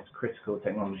progress in this critical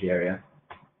technology area.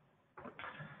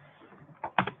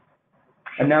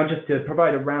 And now just to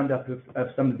provide a roundup of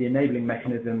some of the enabling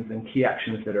mechanisms and key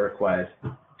actions that are required.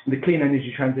 The clean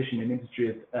energy transition in industry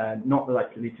is not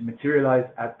likely to materialize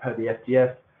as per the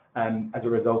SDS as a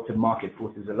result of market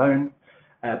forces alone.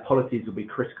 Policies will be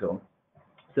critical.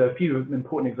 So a few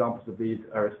important examples of these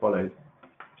are as follows.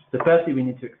 So firstly, we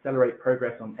need to accelerate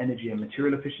progress on energy and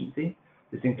material efficiency.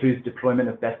 This includes deployment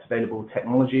of best available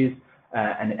technologies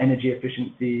and energy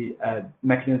efficiency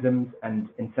mechanisms and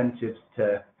incentives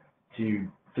to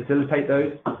facilitate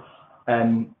those.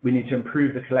 We need to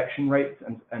improve the collection rates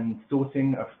and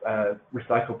sorting of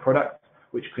recycled products,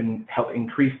 which can help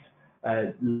increase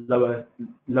lower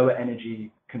energy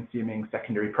consuming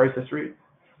secondary process routes.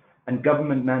 And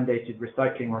government mandated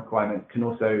recycling requirements can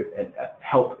also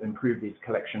help improve these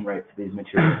collection rates for these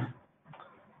materials.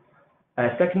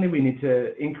 Secondly, we need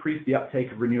to increase the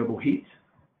uptake of renewable heat.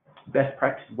 Best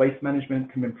practice waste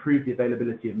management can improve the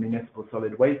availability of municipal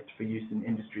solid waste for use in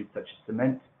industries such as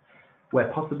cement.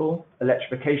 Where possible,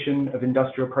 electrification of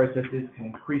industrial processes can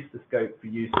increase the scope for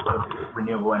use of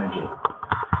renewable energy.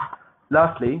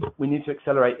 Lastly, we need to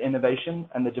accelerate innovation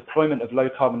and the deployment of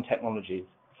low-carbon technologies.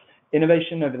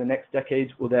 Innovation over the next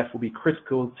decade will therefore be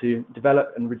critical to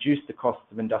develop and reduce the costs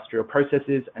of industrial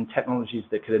processes and technologies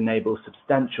that could enable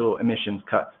substantial emissions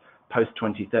cuts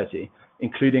post-2030,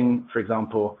 including, for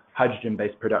example,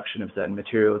 hydrogen-based production of certain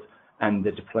materials and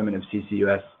the deployment of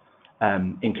CCUS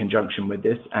in conjunction with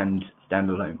this and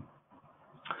standalone.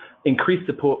 Increased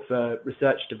support for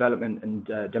research, development and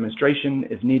demonstration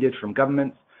is needed from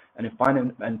governments and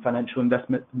financial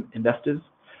investors,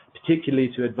 particularly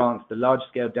to advance the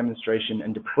large-scale demonstration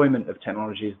and deployment of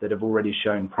technologies that have already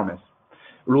shown promise.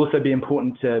 It will also be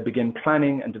important to begin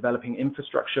planning and developing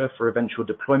infrastructure for eventual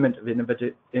deployment of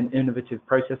innovative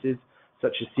processes,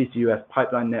 such as CCUS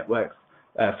pipeline networks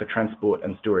for transport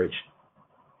and storage.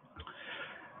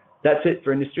 That's it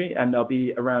for industry, and I'll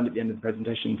be around at the end of the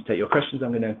presentation to take your questions.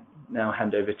 I'm going to now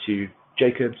hand over to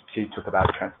Jacob to talk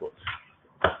about transport.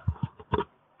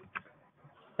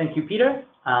 Thank you, Peter.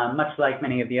 Much like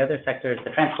many of the other sectors, the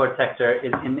transport sector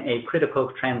is in a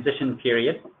critical transition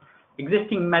period.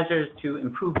 Existing measures to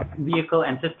improve vehicle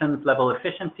and systems level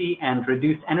efficiency and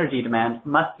reduce energy demand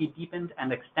must be deepened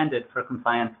and extended for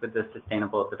compliance with the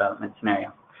Sustainable Development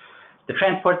Scenario. The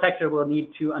transport sector will need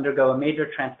to undergo a major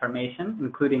transformation,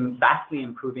 including vastly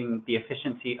improving the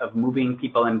efficiency of moving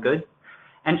people and goods,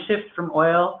 and shift from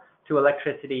oil to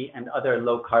electricity and other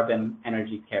low-carbon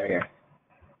energy carriers.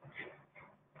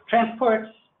 Transport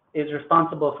is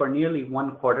responsible for nearly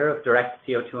 1/4 of direct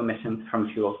CO2 emissions from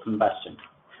fuel combustion.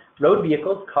 Road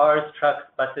vehicles, cars, trucks,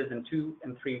 buses, and 2-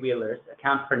 and 3-wheelers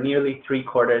account for nearly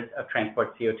 3/4 of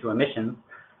transport CO2 emissions,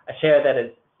 a share that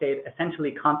has stayed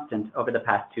essentially constant over the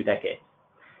past 2 decades.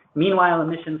 Meanwhile,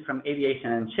 emissions from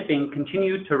aviation and shipping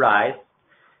continue to rise,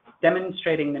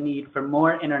 demonstrating the need for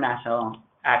more international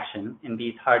action in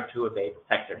these hard-to-abate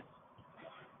sectors.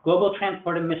 Global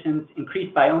transport emissions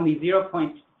increased by only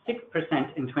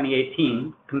 0.6% in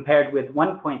 2018, compared with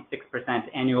 1.6%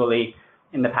 annually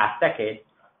in the past decade,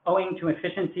 owing to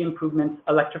efficiency improvements,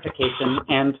 electrification,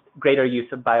 and greater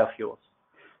use of biofuels.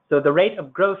 So the rate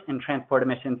of growth in transport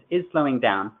emissions is slowing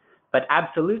down, but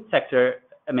absolute sector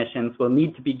emissions will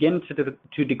need to begin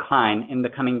to decline in the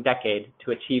coming decade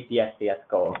to achieve the SDS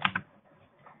goals.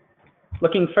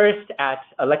 Looking first at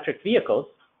electric vehicles,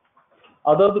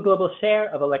 although the global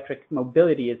share of electric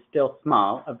mobility is still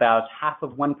small, about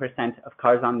 0.5% of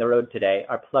cars on the road today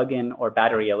are plug-in or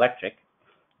battery electric,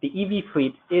 the EV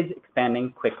fleet is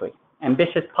expanding quickly.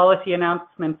 Ambitious policy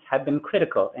announcements have been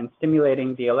critical in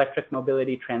stimulating the electric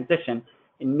mobility transition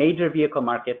in major vehicle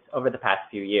markets over the past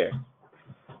few years.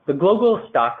 The global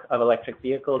stock of electric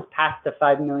vehicles passed the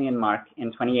 5 million mark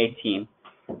in 2018,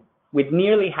 with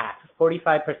nearly half,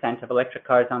 45% of electric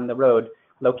cars on the road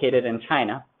located in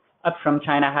China, up from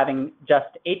China having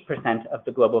just 8% of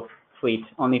the global fleet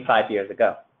only 5 years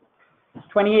ago.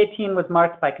 2018 was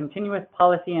marked by continuous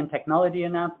policy and technology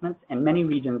announcements in many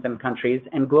regions and countries,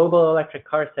 and global electric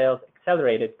car sales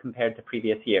accelerated compared to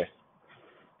previous years.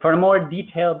 For a more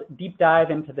detailed deep dive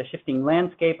into the shifting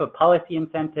landscape of policy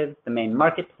incentives, the main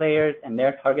market players and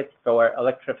their targets for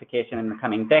electrification in the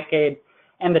coming decade,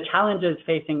 and the challenges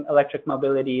facing electric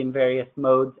mobility in various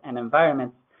modes and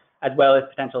environments, as well as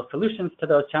potential solutions to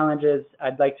those challenges,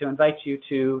 I'd like to invite you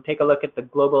to take a look at the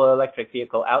Global Electric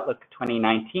Vehicle Outlook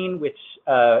 2019, which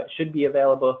should be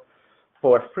available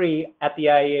for free at the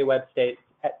IEA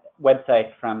website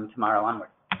from tomorrow onward.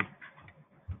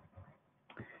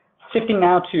 Shifting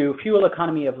now to fuel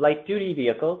economy of light-duty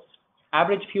vehicles,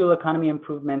 average fuel economy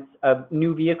improvements of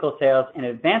new vehicle sales in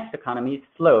advanced economies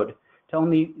slowed to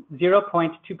only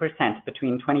 0.2%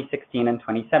 between 2016 and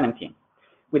 2017.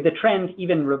 With the trend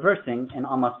even reversing in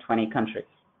almost 20 countries.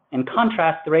 In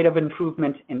contrast, the rate of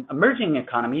improvement in emerging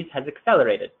economies has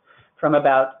accelerated from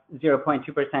about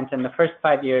 0.2% in the first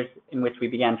 5 years in which we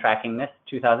began tracking this,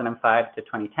 2005 to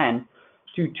 2010,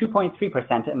 to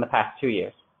 2.3% in the past 2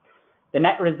 years. The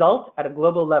net result at a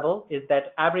global level is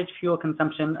that average fuel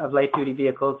consumption of light-duty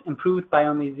vehicles improved by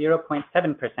only 0.7%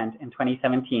 in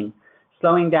 2017,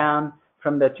 slowing down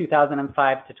from the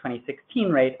 2005 to 2016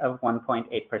 rate of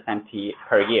 1.8%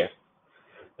 per year.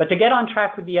 But to get on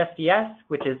track with the SDS,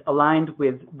 which is aligned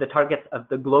with the targets of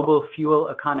the Global Fuel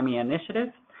Economy Initiative,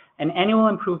 an annual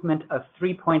improvement of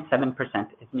 3.7%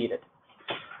 is needed.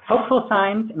 Hopeful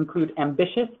signs include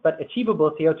ambitious but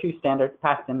achievable CO2 standards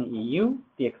passed in the EU,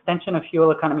 the extension of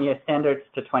fuel economy standards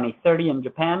to 2030 in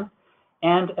Japan,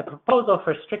 and a proposal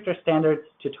for stricter standards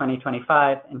to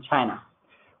 2025 in China.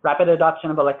 Rapid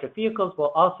adoption of electric vehicles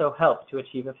will also help to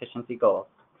achieve efficiency goals.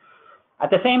 At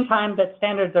the same time that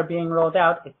standards are being rolled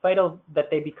out, it's vital that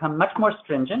they become much more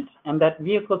stringent and that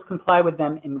vehicles comply with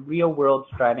them in real-world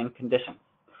driving conditions.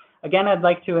 Again, I'd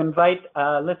like to invite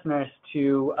listeners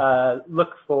to look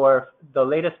for the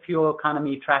latest fuel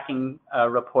economy tracking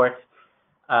report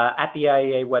at the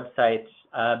IEA website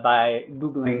by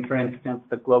Googling, for instance,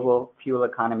 the Global Fuel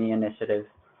Economy Initiative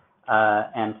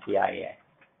and the IEA.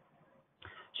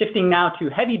 Shifting now to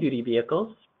heavy-duty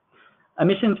vehicles,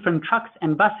 emissions from trucks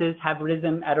and buses have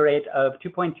risen at a rate of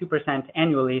 2.2%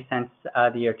 annually since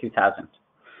the year 2000.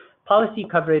 Policy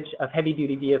coverage of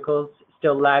heavy-duty vehicles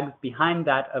still lags behind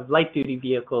that of light-duty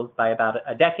vehicles by about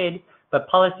a decade, but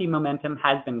policy momentum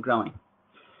has been growing.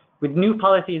 With new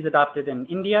policies adopted in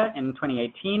India in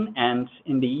 2018 and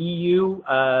in the EU,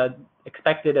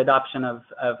 expected adoption of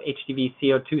HGV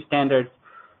CO2 standards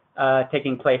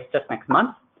taking place just next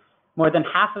month, more than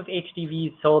half of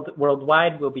HGVs sold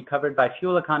worldwide will be covered by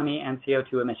fuel economy and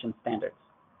CO2 emission standards.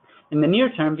 In the near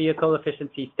term, vehicle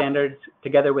efficiency standards,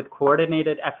 together with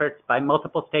coordinated efforts by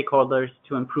multiple stakeholders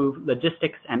to improve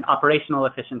logistics and operational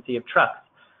efficiency of trucks,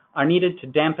 are needed to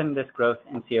dampen this growth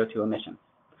in CO2 emissions.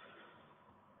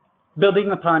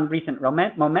 Building upon recent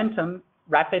momentum,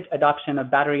 rapid adoption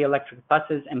of battery electric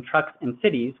buses and trucks in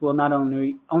cities will not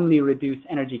only reduce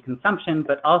energy consumption,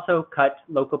 but also cut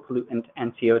local pollutant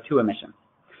and CO2 emissions.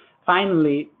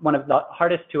 Finally, one of the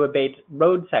hardest to abate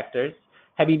road sectors,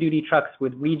 heavy-duty trucks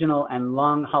with regional and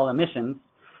long-haul emissions,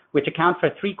 which account for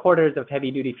 3/4 of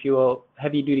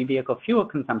heavy-duty vehicle fuel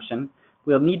consumption,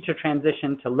 will need to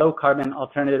transition to low-carbon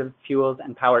alternative fuels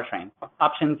and powertrains.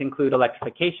 Options include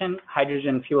electrification,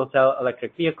 hydrogen fuel cell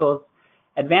electric vehicles,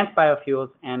 advanced biofuels,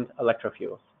 and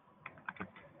electrofuels.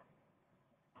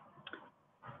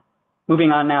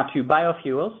 Moving on now to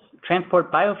biofuels.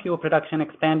 Transport biofuel production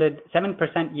expanded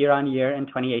 7% year-on-year in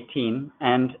 2018,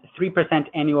 and 3%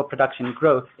 annual production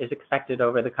growth is expected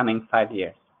over the coming 5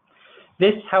 years.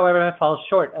 This, however, falls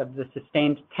short of the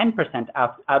sustained 10%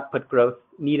 output growth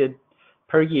needed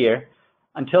per year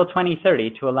until 2030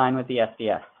 to align with the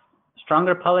SDS.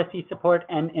 Stronger policy support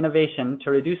and innovation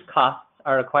to reduce costs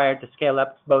are required to scale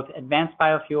up both advanced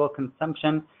biofuel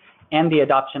consumption and the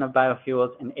adoption of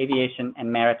biofuels in aviation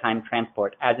and maritime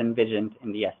transport as envisioned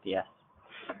in the SDS.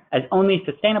 As only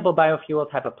sustainable biofuels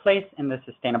have a place in the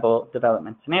sustainable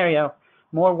development scenario,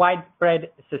 more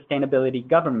widespread sustainability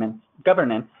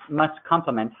governance must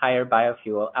complement higher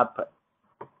biofuel output.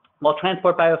 While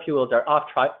transport biofuels are off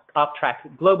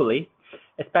track globally,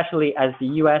 especially as the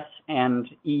US and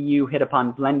EU hit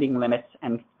upon blending limits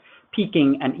and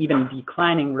peaking and even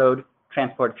declining road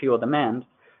transport fuel demand,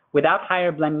 without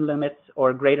higher blend limits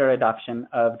or greater adoption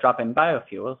of drop-in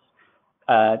biofuels,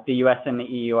 the US and the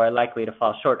EU are likely to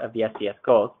fall short of the SDS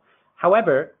goals.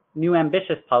 However, new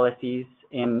ambitious policies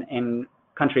in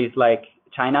countries like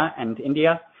China and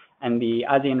India and the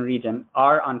ASEAN region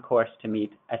are on course to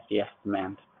meet SDS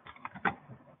demand.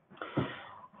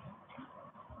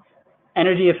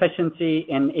 Energy efficiency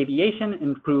in aviation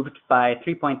improved by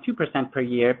 3.2% per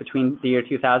year between the year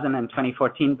 2000 and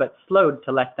 2014, but slowed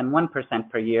to less than 1%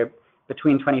 per year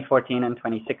between 2014 and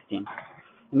 2016.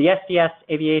 In the SDS,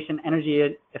 aviation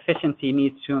energy efficiency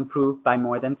needs to improve by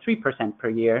more than 3% per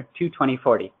year to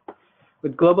 2040.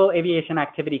 With global aviation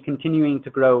activity continuing to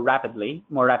grow rapidly,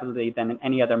 more rapidly than in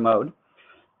any other mode,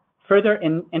 further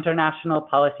international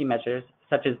policy measures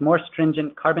such as more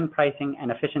stringent carbon pricing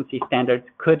and efficiency standards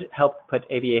could help put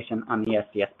aviation on the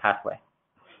SDS pathway.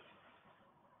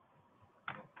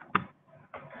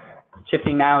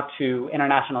 Shifting now to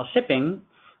international shipping,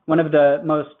 one of the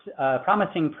most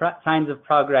promising signs of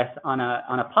progress on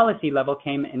a policy level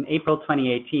came in April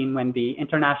 2018 when the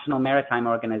International Maritime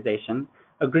Organization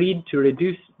agreed to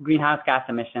reduce greenhouse gas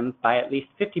emissions by at least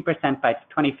 50% by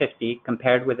 2050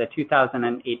 compared with a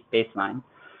 2008 baseline,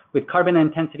 with carbon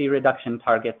intensity reduction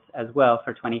targets as well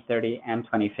for 2030 and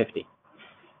 2050.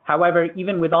 However,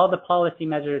 even with all the policy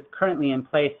measures currently in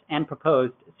place and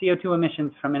proposed, CO2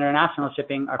 emissions from international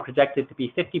shipping are projected to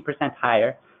be 50%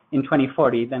 higher in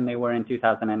 2040 than they were in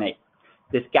 2008.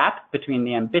 This gap between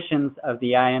the ambitions of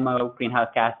the IMO greenhouse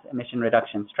gas emission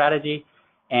reduction strategy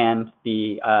and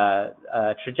the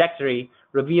trajectory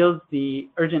reveals the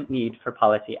urgent need for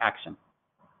policy action.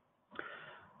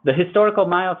 The historical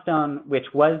milestone, which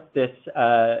was this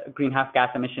greenhouse gas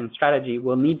emission strategy,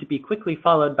 will need to be quickly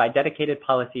followed by dedicated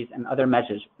policies and other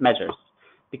measures.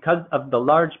 Because of the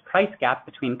large price gap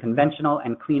between conventional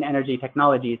and clean energy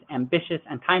technologies, ambitious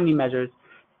and timely measures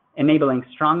enabling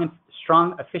strong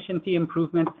efficiency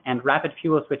improvements and rapid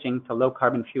fuel switching to low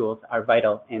carbon fuels are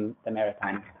vital in the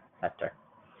maritime sector.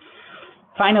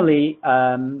 Finally,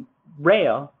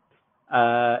 rail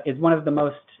is one of the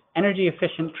most energy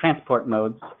efficient transport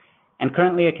modes and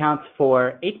currently accounts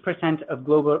for 8% of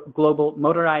global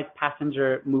motorized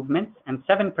passenger movements and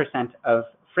 7% of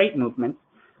freight movements,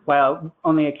 while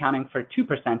only accounting for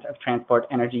 2% of transport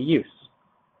energy use.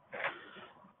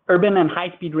 Urban and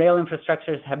high-speed rail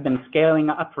infrastructures have been scaling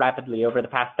up rapidly over the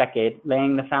past decade,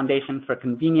 laying the foundation for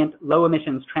convenient,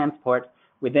 low-emissions transport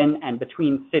within and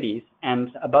between cities, and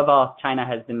above all, China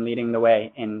has been leading the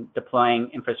way in deploying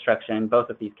infrastructure in both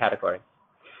of these categories.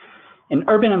 In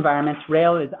urban environments,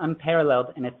 rail is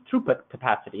unparalleled in its throughput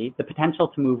capacity, the potential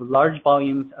to move large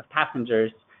volumes of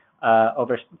passengers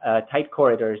over tight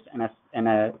corridors in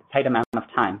a tight amount of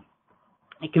time.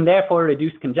 It can therefore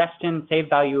reduce congestion, save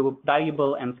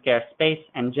valuable and scarce space,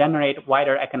 and generate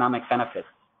wider economic benefits.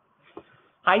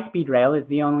 High-speed rail is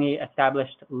the only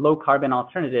established low-carbon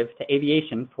alternative to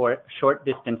aviation for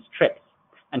short-distance trips,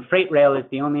 and freight rail is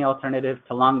the only alternative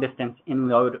to long-distance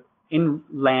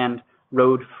inland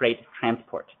road freight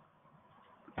transport.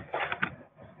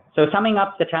 So summing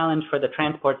up the challenge for the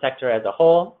transport sector as a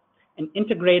whole, an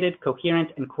integrated, coherent,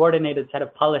 and coordinated set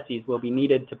of policies will be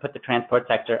needed to put the transport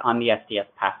sector on the SDS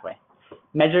pathway.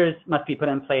 Measures must be put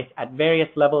in place at various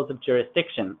levels of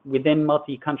jurisdiction, within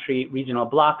multi-country regional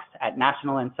blocks, at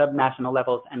national and subnational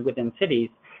levels, and within cities,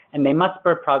 and they must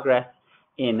spur progress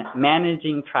in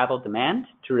managing travel demand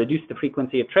to reduce the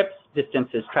frequency of trips,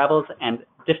 distances traveled, and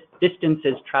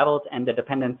the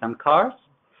dependence on cars,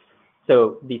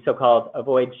 so the so-called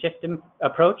avoid shift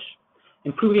approach,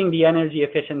 improving the energy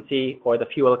efficiency or the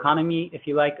fuel economy, if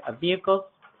you like, of vehicles,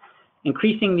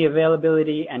 increasing the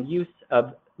availability and use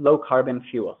of low-carbon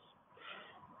fuels.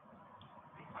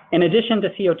 In addition to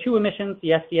CO2 emissions, the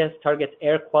SDS targets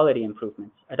air quality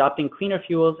improvements. Adopting cleaner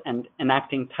fuels and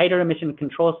enacting tighter emission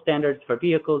control standards for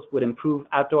vehicles would improve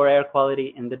outdoor air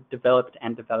quality in the developed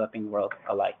and developing world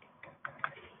alike.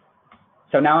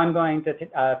 So now I'm going to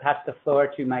pass the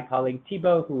floor to my colleague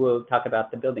Thibaut, who will talk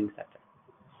about the building sector.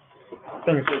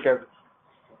 Thanks, Jacob.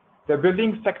 The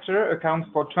building sector accounts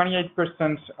for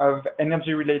 28% of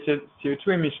energy-related CO2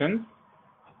 emissions.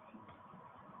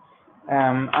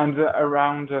 and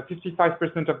around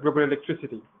 55% of global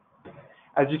electricity.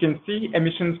 As you can see,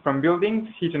 emissions from buildings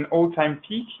hit an all-time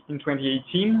peak in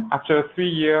 2018 after a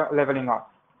 3-year leveling off.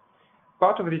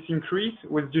 Part of this increase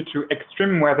was due to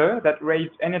extreme weather that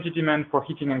raised energy demand for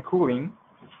heating and cooling.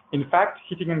 In fact,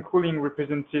 heating and cooling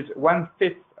represented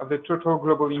 1/5 of the total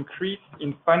global increase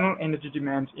in final energy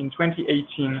demand in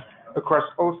 2018 across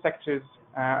all sectors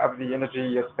of the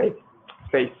energy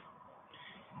space.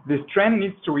 This trend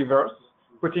needs to reverse,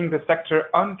 putting the sector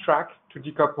on track to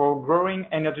decouple growing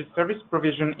energy service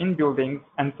provision in buildings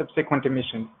and subsequent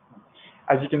emissions.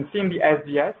 As you can see in the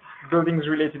SDS,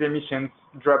 buildings-related emissions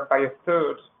dropped by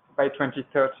 1/3 by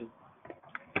 2030.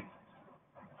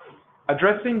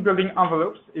 Addressing building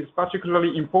envelopes is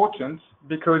particularly important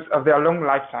because of their long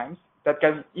lifetimes that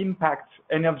can impact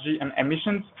energy and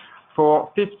emissions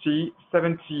for 50,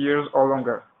 70 years or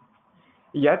longer.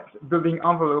 Yet, building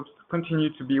envelopes continue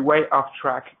to be way off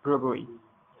track globally.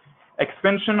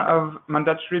 Expansion of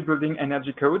mandatory building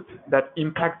energy codes that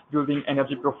impact building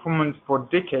energy performance for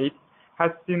decades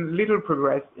has seen little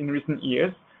progress in recent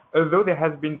years, although there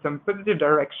has been some positive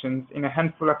directions in a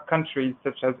handful of countries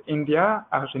such as India,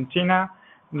 Argentina,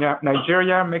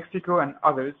 Nigeria, Mexico, and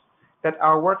others that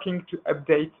are working to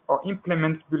update or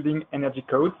implement building energy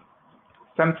codes,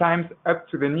 sometimes up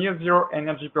to the near-zero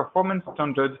energy performance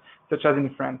standard, such as in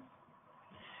France.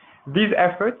 These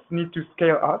efforts need to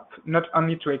scale up, not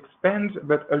only to expand,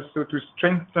 but also to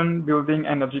strengthen building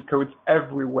energy codes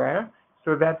everywhere,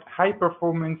 so that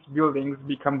high-performance buildings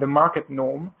become the market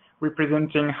norm,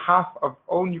 representing half of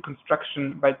all new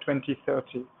construction by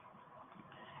 2030.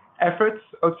 Efforts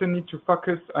also need to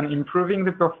focus on improving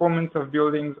the performance of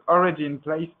buildings already in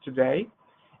place today.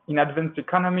 In advanced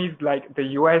economies like the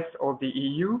US or the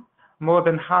EU, more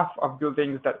than half of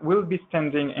buildings that will be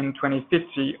standing in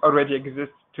 2050 already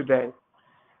exist today.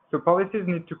 So policies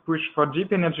need to push for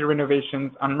deep energy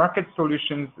renovations and market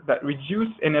solutions that reduce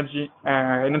energy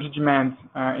demand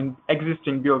in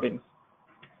existing buildings.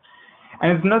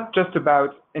 And it's not just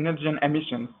about energy and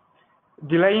emissions.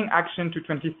 Delaying action to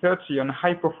 2030 on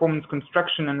high-performance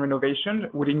construction and renovation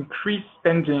would increase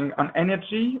spending on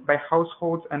energy by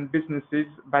households and businesses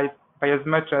by as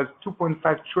much as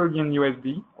 $2.5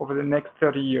 trillion over the next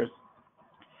 30 years.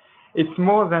 It's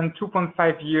more than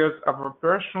 2.5 years of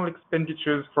operational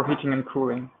expenditures for heating and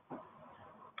cooling.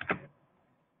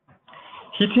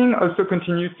 Heating also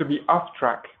continues to be off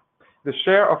track. The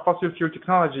share of fossil fuel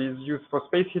technologies used for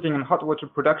space heating and hot water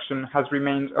production has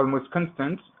remained almost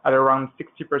constant at around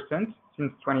 60%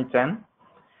 since 2010,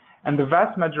 and the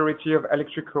vast majority of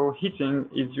electrical heating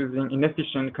is using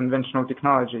inefficient conventional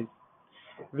technologies.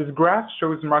 This graph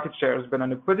shows market shares, but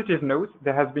on a positive note,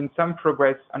 there has been some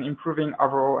progress on improving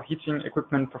overall heating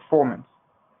equipment performance.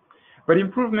 But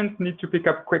improvements need to pick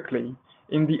up quickly.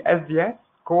 In the SDS,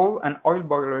 coal and oil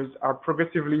boilers are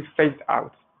progressively phased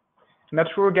out.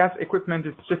 Natural gas equipment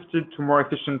is shifted to more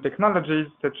efficient technologies,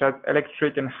 such as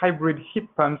electric and hybrid heat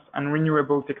pumps and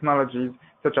renewable technologies,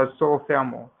 such as solar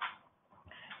thermal.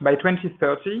 By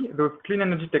 2030, those clean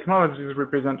energy technologies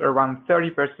represent around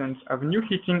 30% of new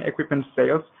heating equipment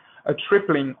sales, a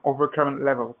tripling over current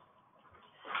levels.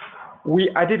 We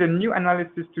added a new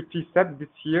analysis to TCEP this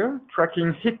year,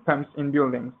 tracking heat pumps in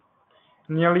buildings.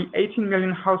 Nearly 18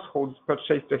 million households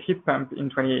purchased a heat pump in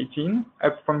 2018,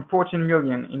 up from 14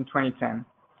 million in 2010.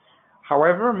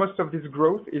 However, most of this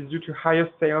growth is due to higher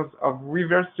sales of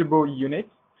reversible units,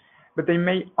 but they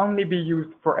may only be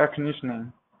used for air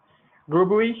conditioning.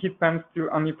 Globally, heat pumps still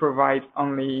only provide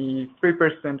only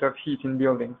 3% of heat in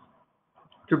buildings.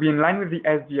 To be in line with the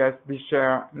SDS, this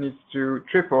share needs to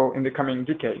triple in the coming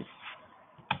decades.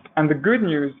 And the good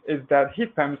news is that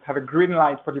heat pumps have a green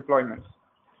light for deployment.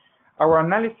 Our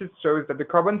analysis shows that the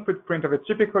carbon footprint of a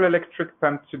typical electric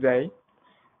pump today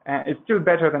is still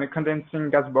better than a condensing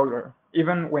gas boiler,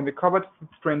 even when the carbon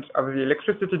footprint of the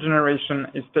electricity generation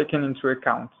is taken into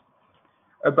account.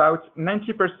 About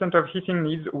 90% of heating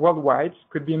needs worldwide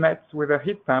could be met with a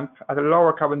heat pump at a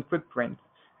lower carbon footprint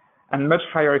and much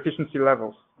higher efficiency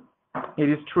levels. It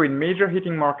is true in major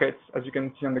heating markets, as you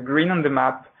can see on the green on the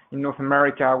map, in North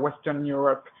America, Western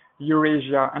Europe,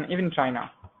 Eurasia, and even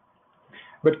China.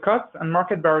 But costs and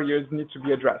market barriers need to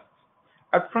be addressed.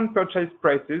 Upfront purchase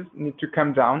prices need to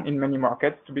come down in many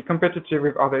markets to be competitive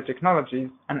with other technologies,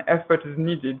 and effort is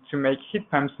needed to make heat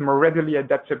pumps more readily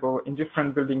adaptable in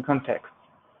different building contexts.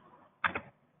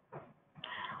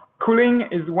 Cooling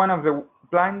is one of the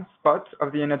blind spots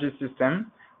of the energy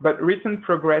system, but recent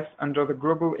progress under the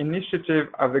global initiative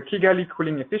of the Kigali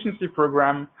Cooling Efficiency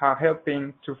Program are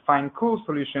helping to find cool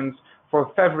solutions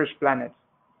for feverish planets.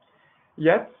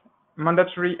 Yet,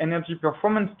 mandatory energy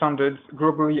performance standards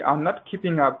globally are not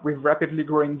keeping up with rapidly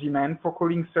growing demand for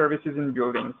cooling services in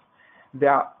buildings. They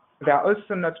are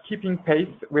also not keeping pace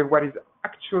with what is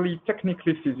actually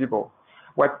technically feasible.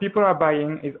 What people are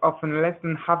buying is often less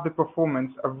than half the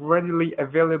performance of readily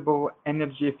available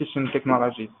energy-efficient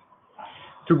technologies.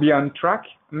 To be on track,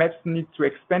 MEPs need to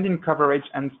expand in coverage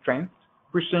and strength,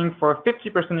 pushing for a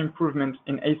 50% improvement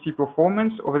in AC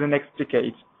performance over the next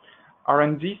decade.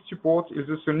 R&D support is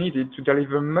also needed to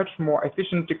deliver much more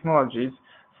efficient technologies,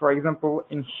 for example,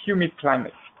 in humid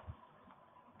climates.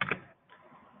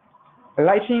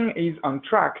 Lighting is on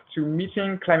track to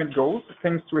meeting climate goals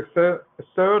thanks to a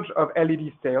surge of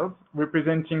LED sales,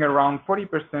 representing around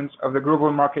 40% of the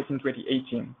global market in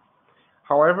 2018.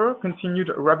 However,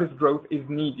 continued robust growth is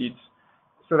needed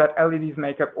so that LEDs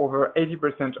make up over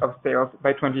 80% of sales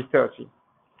by 2030.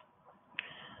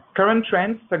 Current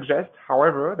trends suggest,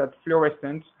 however, that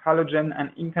fluorescent, halogen, and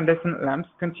incandescent lamps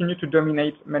continue to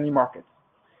dominate many markets.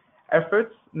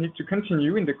 Efforts need to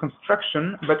continue in the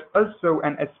construction, but also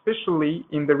and especially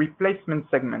in the replacement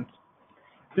segment.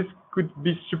 This could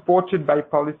be supported by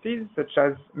policies such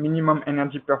as minimum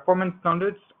energy performance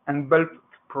standards and bulk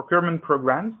procurement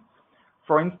programs.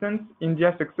 For instance,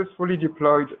 India successfully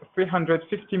deployed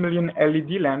 350 million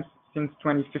LED lamps since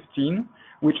 2015,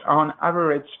 which are on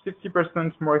average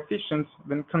 50% more efficient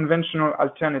than conventional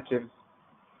alternatives.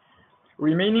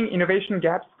 Remaining innovation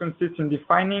gaps consist in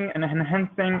defining and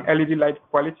enhancing LED light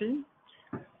quality.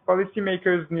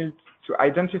 Policymakers need to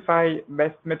identify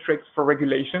best metrics for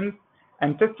regulations,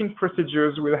 and testing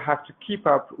procedures will have to keep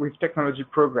up with technology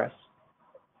progress.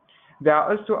 There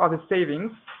are also other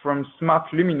savings from smart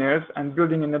luminaires and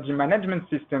building energy management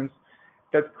systems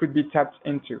that could be tapped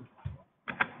into.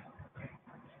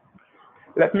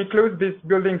 Let me close this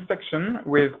building section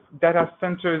with data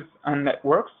centers and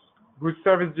networks, whose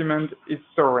service demand is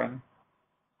soaring.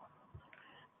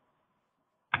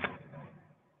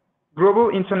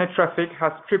 Global internet traffic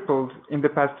has tripled in the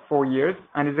past 4 years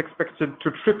and is expected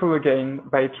to triple again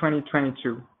by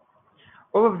 2022.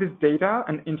 All of this data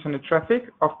and internet traffic,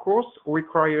 of course,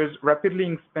 requires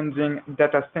rapidly expanding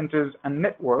data centers and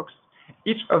networks,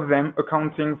 each of them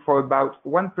accounting for about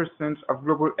 1% of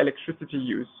global electricity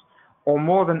use, or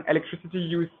more than electricity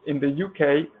use in the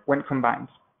UK when combined.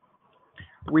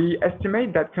 We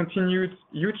estimate that continued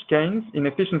huge gains in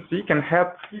efficiency can help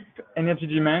keep energy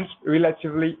demand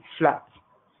relatively flat,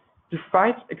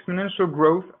 despite exponential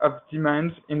growth of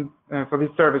demand for these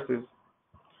services.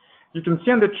 You can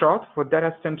see on the chart for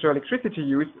data center electricity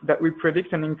use that we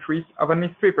predict an increase of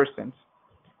only 3%.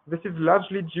 This is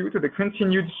largely due to the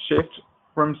continued shift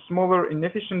from smaller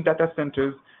inefficient data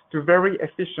centers to very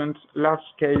efficient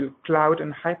large-scale cloud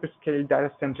and hyperscale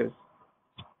data centers.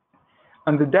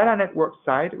 On the data network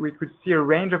side, we could see a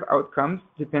range of outcomes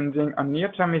depending on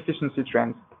near-term efficiency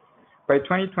trends. By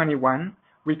 2021,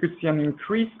 we could see an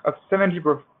increase of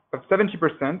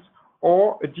 70%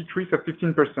 or a decrease of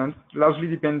 15%, largely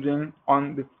depending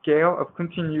on the scale of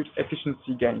continued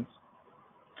efficiency gains.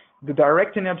 The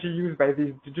direct energy used by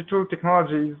these digital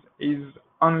technologies is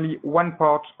only one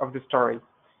part of the story.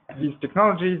 These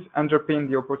technologies underpin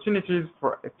the opportunities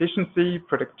for efficiency,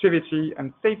 productivity,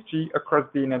 and safety across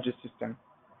the energy system.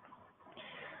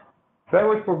 That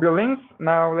was for buildings.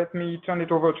 Now let me turn it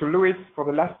over to Louis for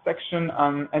the last section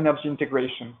on energy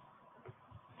integration.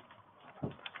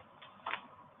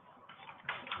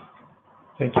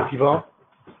 Thank you, Thibaut.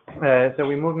 So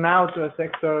we move now to a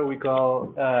sector we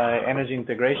call energy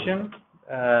integration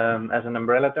as an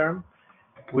umbrella term,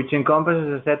 which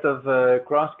encompasses a set of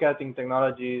cross-cutting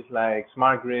technologies like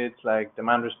smart grids, like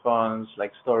demand response,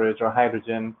 like storage or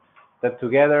hydrogen, that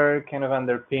together kind of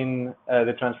underpin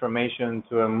the transformation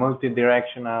to a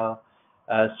multi-directional,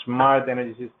 smart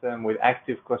energy system with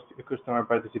active customer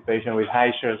participation, with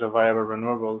high shares of variable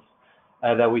renewables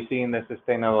that we see in the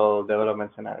sustainable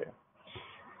development scenario.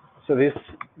 So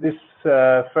this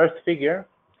first figure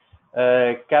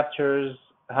captures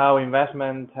how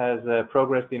investment has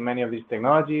progressed in many of these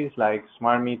technologies, like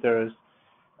smart meters,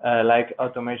 like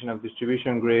automation of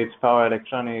distribution grids, power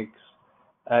electronics,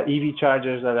 EV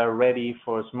chargers that are ready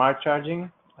for smart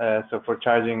charging, so for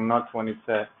charging not when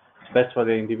it's best for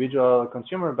the individual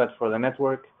consumer, but for the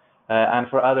network, and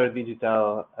for other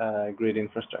digital grid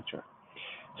infrastructure.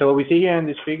 So what we see here in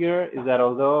this figure is that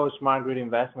although smart grid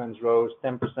investments rose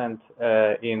 10%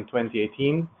 in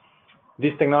 2018,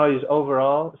 these technologies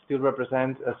overall still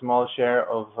represent a small share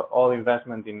of all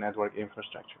investment in network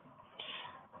infrastructure.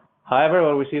 However,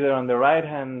 what we see there on the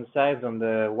right-hand side, on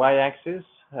the y-axis,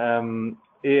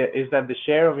 is that the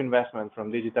share of investment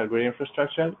from digital grid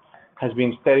infrastructure has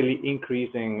been steadily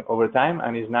increasing over time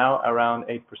and is now around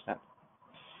 8%.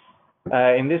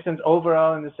 In this sense,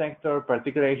 overall in the sector,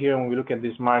 particularly here when we look at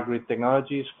these smart grid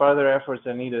technologies, further efforts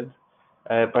are needed,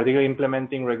 particularly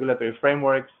implementing regulatory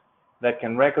frameworks that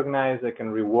can recognize, that can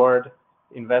reward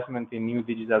investment in new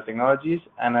digital technologies,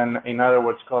 and in other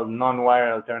words called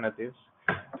non-wire alternatives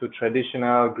to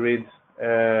traditional grid,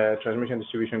 transmission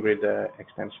distribution grid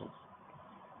extensions.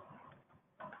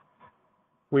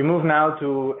 We move now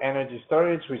to energy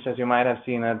storage, which, as you might have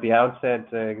seen at the outset,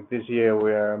 this year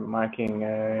we are marking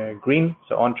green,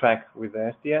 so on track with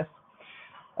the STS.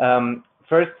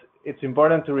 First, it's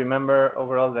important to remember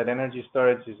overall that energy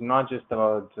storage is not just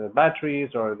about batteries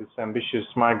or this ambitious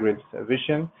smart grid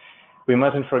vision. We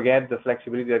mustn't forget the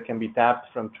flexibility that can be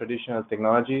tapped from traditional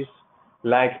technologies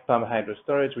like pumped hydro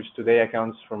storage, which today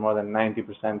accounts for more than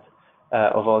 90%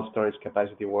 of all storage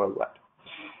capacity worldwide.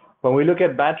 When we look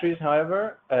at batteries,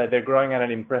 however, they're growing at an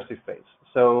impressive pace.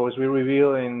 So as we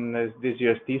reveal in this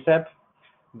year's TCEP,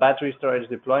 battery storage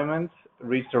deployment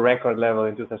reached a record level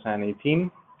in 2018,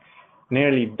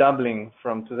 nearly doubling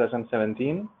from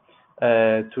 2017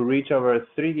 to reach over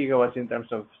 3 gigawatts in terms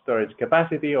of storage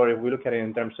capacity, or if we look at it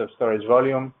in terms of storage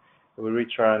volume, we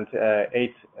reach around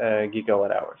 8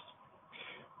 gigawatt hours.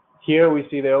 Here we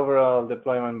see the overall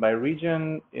deployment by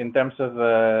region in terms of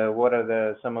what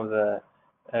are some of the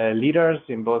leaders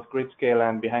in both grid scale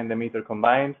and behind the meter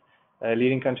combined.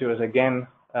 Leading country was again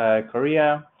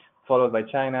Korea, followed by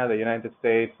China, the United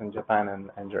States, and Japan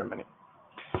and Germany.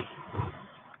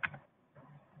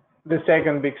 The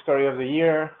second big story of the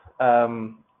year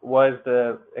was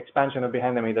the expansion of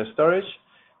behind the meter storage,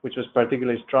 which was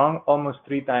particularly strong, almost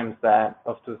 3 times that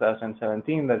of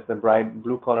 2017. That's the bright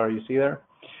blue color you see there.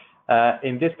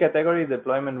 In this category,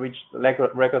 deployment reached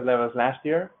record levels last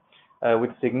year,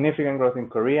 with significant growth in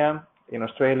Korea, in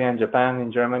Australia and Japan,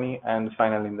 in Germany, and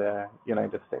finally in the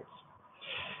United States.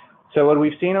 So what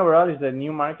we've seen overall is that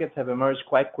new markets have emerged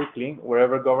quite quickly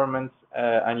wherever governments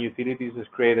and utilities have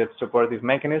created supportive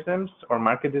mechanisms or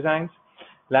market designs.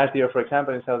 Last year, for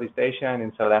example, in Southeast Asia and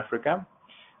in South Africa.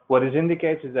 What this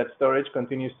indicates is that storage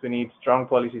continues to need strong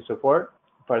policy support,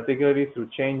 particularly through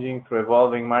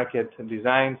evolving market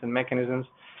designs and mechanisms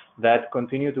that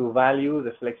continue to value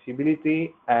the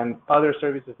flexibility and other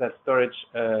services that storage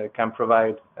can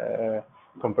provide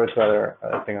compared to other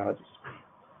technologies.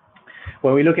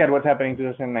 When we look at what's happening in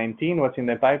 2019, what's in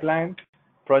the pipeline,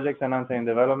 projects announced in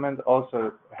development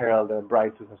also herald a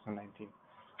bright 2019.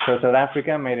 So South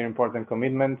Africa made an important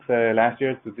commitment last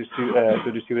year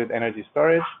to distribute energy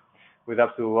storage with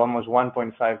up to almost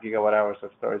 1.5 gigawatt hours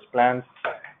of storage planned.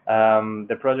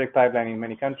 The project pipeline in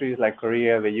many countries like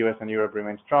Korea, the US, and Europe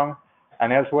remains strong.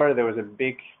 And elsewhere, there was a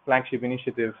big flagship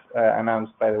initiative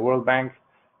announced by the World Bank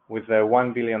with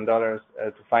 $1 billion to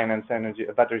finance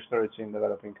battery storage in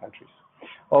developing countries.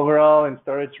 Overall, in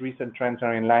storage, recent trends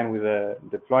are in line with the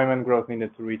deployment growth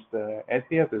needed to reach the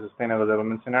SDF, the Sustainable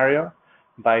Development Scenario,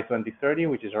 by 2030,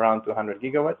 which is around 200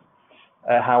 gigawatts.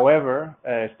 However,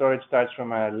 storage starts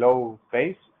from a low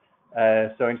base,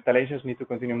 so installations need to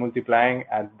continue multiplying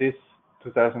at this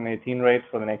 2018 rate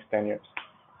for the next 10 years.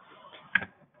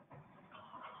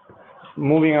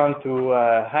 Moving on to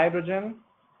hydrogen.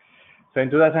 So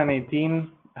in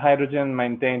 2018, hydrogen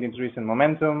maintained its recent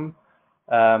momentum.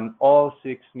 All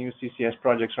 6 new CCS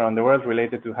projects around the world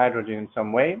related to hydrogen in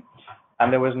some way.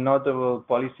 And there was notable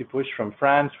policy push from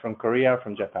France, from Korea,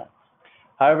 from Japan.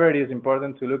 However, it is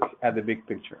important to look at the big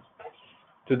picture.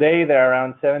 Today, there are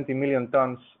around 70 million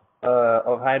tons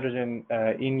of hydrogen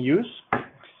in use,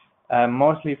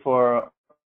 mostly for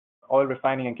oil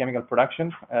refining and chemical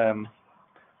production,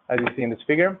 as you see in this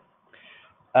figure,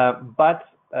 but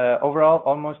overall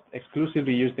almost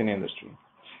exclusively used in industry.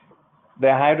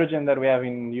 The hydrogen that we have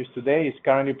in use today is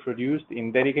currently produced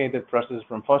in dedicated processes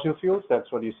from fossil fuels.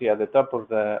 That's what you see at the top of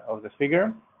the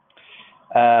figure,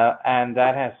 and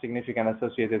that has significant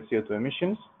associated CO2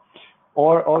 emissions.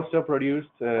 Or also produced,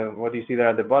 what you see there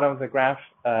at the bottom of the graph,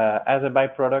 as a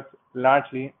byproduct,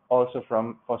 largely also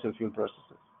from fossil fuel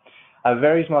processes. A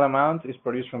very small amount is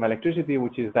produced from electricity,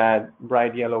 which is that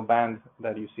bright yellow band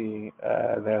that you see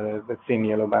there, the thin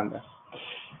yellow band there.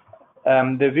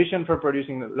 The vision for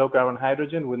producing low carbon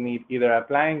hydrogen would need either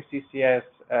applying CCS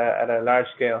at a large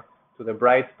scale to the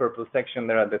bright purple section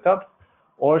there at the top,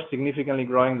 or significantly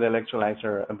growing the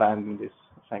electrolyzer band in this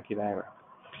Sankey diagram.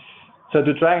 So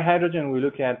to track hydrogen, we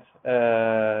look at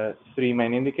 3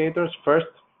 main indicators. First,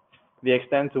 the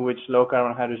extent to which low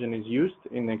carbon hydrogen is used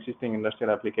in existing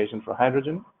industrial application for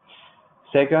hydrogen.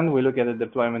 Second, we look at the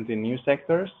deployment in new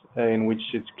sectors in which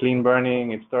its clean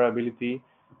burning, its storability,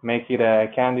 make it a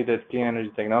candidate clean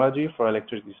energy technology for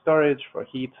electricity storage, for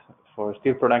heat, for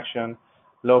steel production,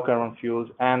 low carbon fuels,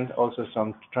 and also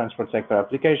some transport sector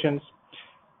applications.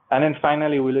 And then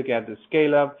finally, we look at the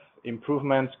scale-up,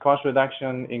 improvements, cost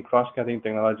reduction in cross-cutting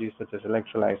technologies such as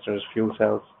electrolyzers, fuel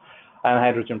cells, and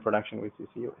hydrogen production with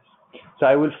CCUS. So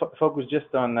I will focus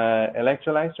just on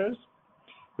electrolyzers,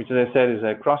 which, as I said, is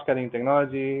a cross-cutting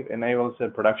technology, enables the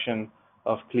production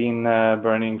of clean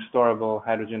burning storable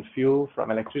hydrogen fuel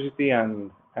from electricity and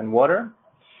water.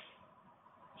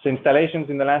 So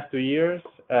installations in the last 2 years,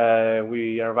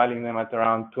 we are valuing them at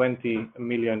around $20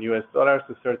 million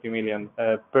to 30 million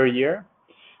per year.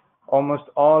 Almost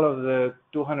all of the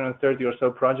 230 or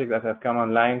so projects that have come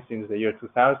online since the year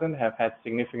 2000 have had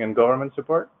significant government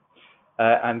support,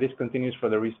 and this continues for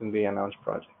the recently announced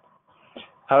project.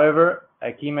 However,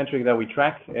 a key metric that we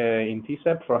track in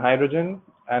TCEP for hydrogen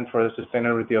and for the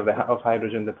sustainability of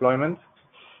hydrogen deployment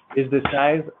is the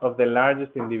size of the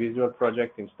largest individual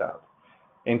project installed.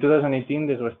 In 2018,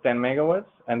 this was 10 megawatts,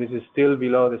 and this is still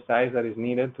below the size that is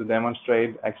needed to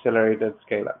demonstrate accelerated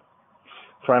scale-up.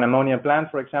 For an ammonia plant,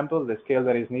 for example, the scale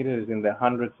that is needed is in the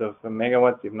hundreds of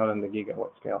megawatts, if not in the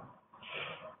gigawatt scale.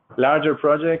 Larger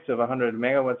projects of 100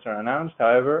 megawatts are announced,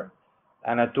 however,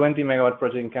 and a 20 megawatt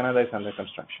project in Canada is under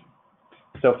construction.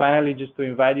 So finally, just to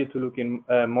invite you to look in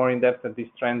more in depth at these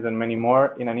trends and many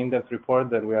more in an in-depth report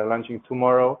that we are launching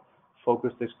tomorrow,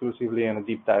 focused exclusively on a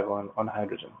deep dive on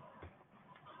hydrogen.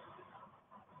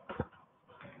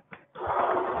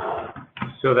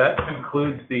 So that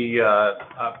concludes the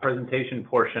presentation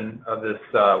portion of this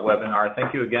webinar.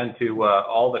 Thank you again to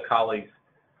all the colleagues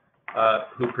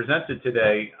who presented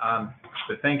today.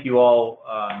 But thank you all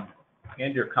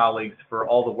and your colleagues for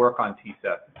all the work on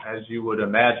TCEP. As you would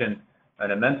imagine, an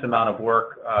immense amount of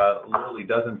work, literally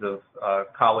dozens of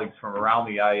colleagues from around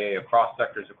the IEA, across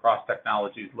sectors, across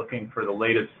technologies, looking for the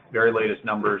latest, very latest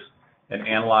numbers and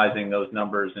analyzing those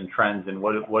numbers and trends and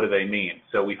what do they mean.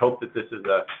 So we hope that this is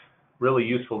a really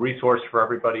useful resource for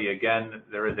everybody. Again,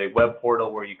 there is a web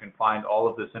portal where you can find all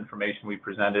of this information we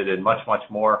presented and much, much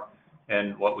more,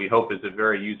 and what we hope is a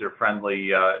very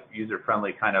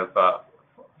user-friendly kind of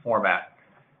format.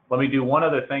 Let me do one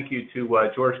other thank you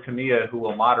to George Kamiya, who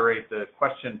will moderate the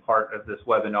question part of this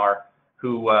webinar,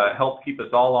 who helped keep us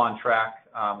all on track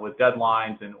with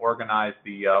deadlines and organize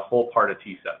the whole part of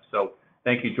TCEP. So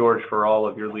thank you, George, for all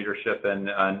of your leadership and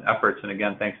efforts. And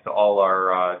again, thanks to all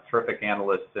our terrific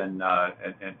analysts and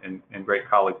great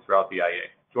colleagues throughout the IEA.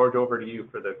 George, over to you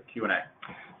for the Q&A.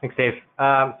 Thanks, Dave.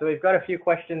 So we've got a few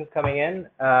questions coming in.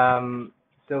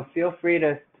 So feel free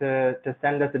to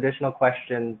send us additional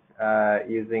questions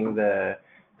using the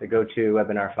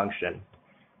GoToWebinar function.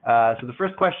 So the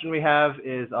first question we have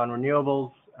is on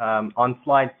renewables. On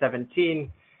slide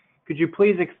 17, could you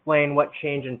please explain what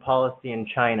change in policy in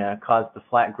China caused the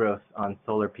flat growth on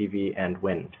solar PV and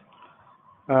wind?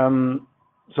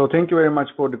 So thank you very much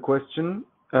for the question.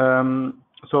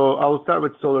 So I will start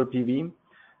with solar PV.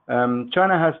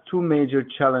 China has two major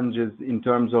challenges in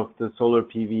terms of the solar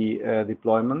PV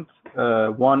deployment.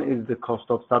 One is the cost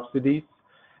of subsidies.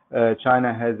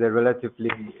 China has a relatively,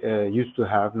 used to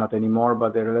have, not anymore,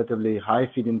 but a relatively high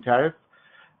feed-in tariff.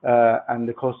 And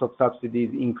the cost of subsidies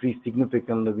increased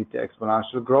significantly with the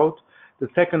exponential growth. The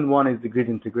second one is the grid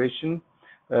integration.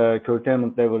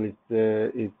 Curtailment level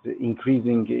is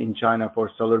increasing in China for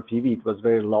solar PV. It was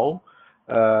very low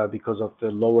because of the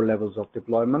lower levels of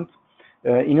deployment.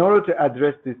 In order to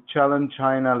address this challenge,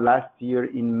 China last year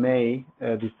in May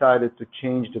decided to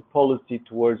change the policy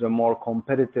towards a more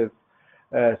competitive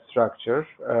structure,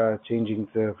 changing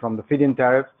from the feed-in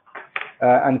tariffs,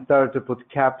 and started to put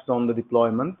caps on the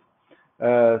deployment.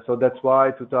 So that's why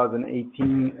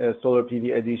 2018 solar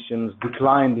PV additions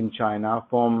declined in China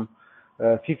from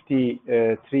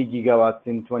 53 gigawatts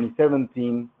in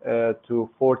 2017 to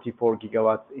 44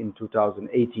 gigawatts in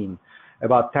 2018,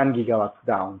 about 10 gigawatts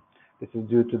down. This is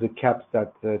due to the caps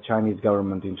that the Chinese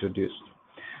government introduced.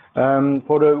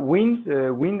 For the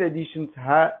wind additions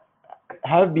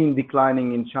have been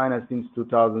declining in China since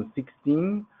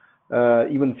 2016,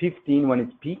 even 15 when it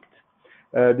peaked.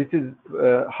 This is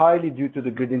highly due to the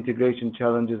grid integration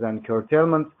challenges and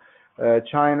curtailment.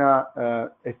 China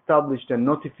established a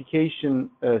notification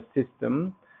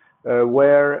system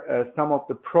where some of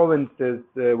the provinces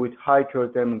with high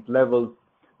curtailment levels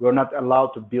were not allowed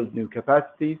to build new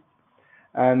capacities.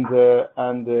 And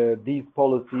these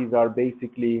policies are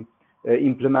basically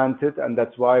implemented, and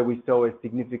that's why we saw a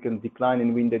significant decline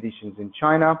in wind additions in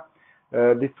China.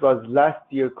 This was last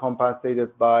year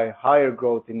compensated by higher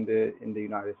growth in the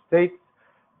United States,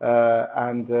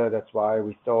 and that's why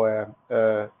we saw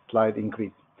a slight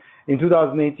increase. In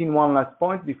 2018, one last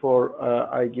point before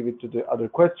I give it to the other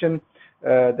question,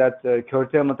 that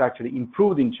curtailment actually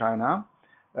improved in China,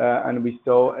 and we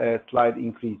saw a slight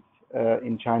increase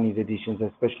in Chinese additions,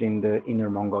 especially in the Inner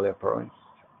Mongolia province.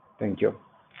 Thank you.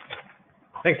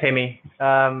 Thanks, Heymi.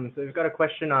 So we've got a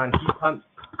question on heat pumps.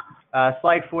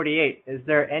 Slide 48, is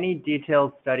there any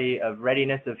detailed study of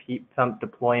readiness of heat pump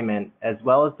deployment as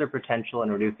well as their potential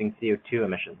in reducing CO2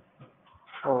 emissions?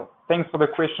 Well, thanks for the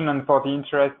question and for the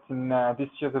interest in this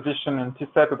year's edition in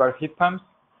TCEP about heat pumps.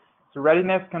 So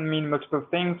readiness can mean multiple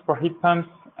things for heat pumps.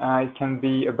 It can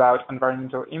be about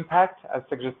environmental impact, as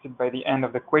suggested by the end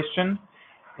of the question.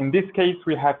 In this case,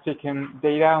 we have taken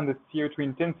data on the CO2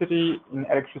 intensity in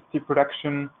electricity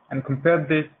production and compared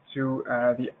this to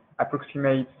the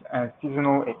approximate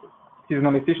seasonal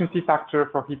efficiency factor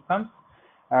for heat pumps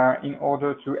in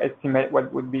order to estimate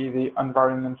what would be the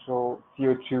environmental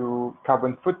CO2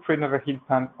 carbon footprint of a heat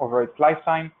pump over its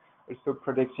lifetime, also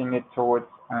predicting it towards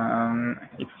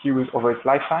its use over its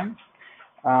lifetime.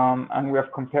 And we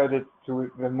have compared it to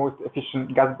the most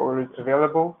efficient gas boilers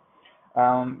available.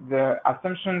 The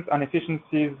assumptions on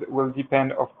efficiencies will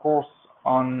depend, of course,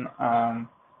 on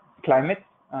climate,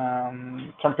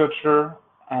 temperature,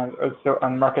 and also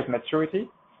on market maturity.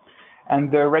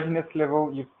 And the readiness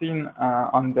level you've seen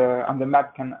on the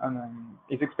map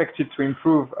is expected to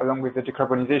improve along with the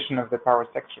decarbonization of the power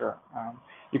sector.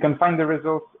 You can find the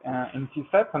results in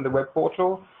TCEP on the web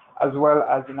portal, as well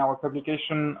as in our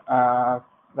publication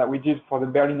that we did for the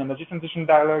Berlin Energy Transition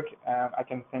Dialogue. I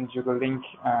can send you the link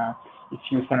if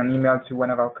you send an email to one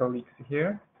of our colleagues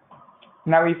here.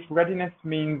 Now, if readiness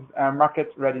means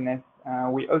market readiness,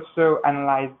 we also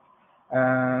analyzed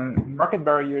market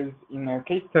barriers in a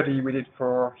case study we did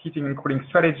for heating and cooling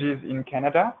strategies in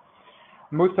Canada.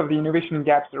 Most of the innovation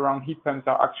gaps around heat pumps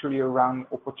are actually around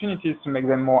opportunities to make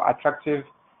them more attractive,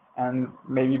 and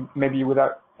maybe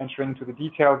without entering into the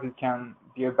details, it can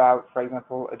be about, for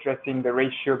example, addressing the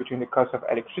ratio between the cost of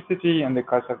electricity and the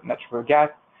cost of natural gas,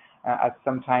 as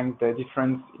sometimes the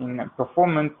difference in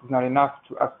performance is not enough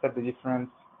to offset the difference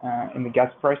in the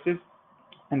gas prices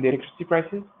and the electricity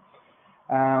prices.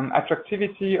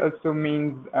 Attractivity also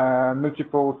means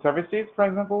multiple services, for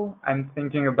example. I'm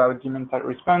thinking about demand-side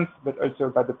response, but also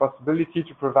about the possibility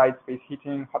to provide space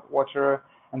heating, hot water,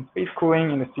 and space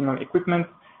cooling in a single equipment,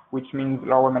 which means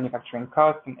lower manufacturing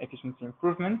costs and efficiency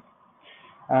improvements.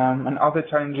 And other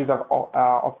challenges are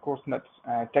of course, not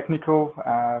technical.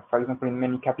 For example, in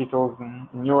many capitals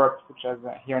in Europe, such as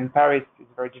here in Paris, it's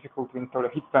very difficult to install a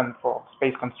heat pump for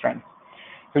space constraints.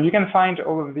 So you can find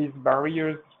all of these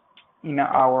barriers in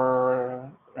our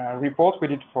report we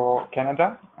did for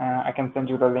Canada. I can send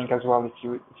you the link as well if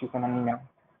you send an email.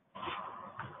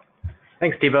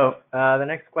 Thanks, Thibaut. The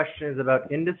next question is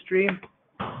about industry.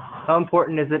 How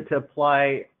important is it to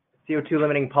apply CO2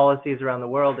 limiting policies around the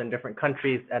world in different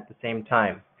countries at the same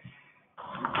time?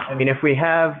 I mean, if we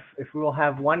will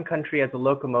have one country as a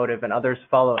locomotive and others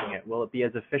following it, will it be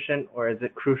as efficient, or is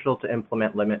it crucial to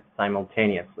implement limits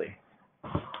simultaneously?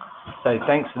 So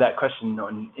thanks for that question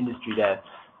on industry there.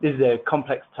 This is a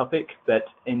complex topic, but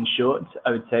in short,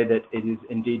 I would say that it is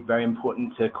indeed very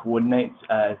important to coordinate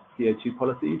CO2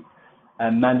 policies.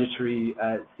 Mandatory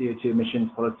CO2 emissions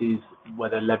policies,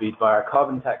 whether levied via a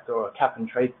carbon tax or a cap and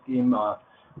trade scheme,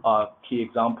 are key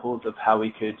examples of how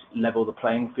we could level the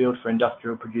playing field for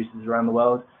industrial producers around the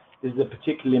world. This is a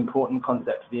particularly important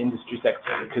concept for the industry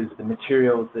sector because the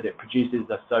materials that it produces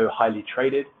are so highly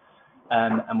traded.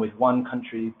 And with one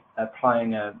country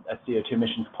applying a CO2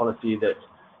 emissions policy that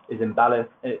is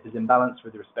imbalanced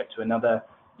with respect to another,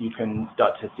 you can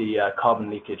start to see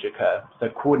carbon leakage occur. So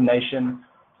coordination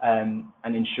and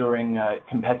ensuring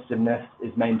competitiveness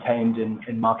is maintained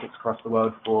in markets across the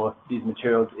world for these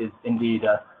materials is indeed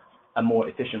a more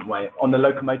efficient way. On the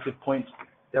locomotive point,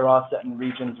 there are certain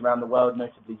regions around the world,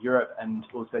 notably Europe and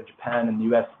also Japan and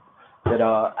the US, that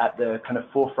are at the kind of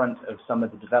forefront of some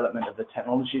of the development of the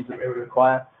technologies that we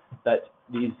require, but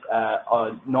these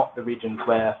are not the regions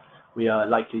where we are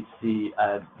likely to see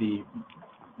the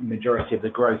majority of the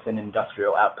growth in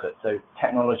industrial output. So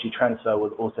technology transfer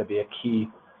will also be a key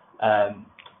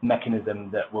mechanism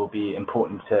that will be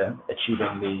important to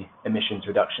achieving the emissions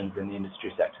reductions in the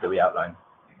industry sector that we outlined.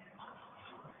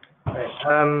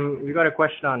 Right. We've got a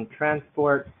question on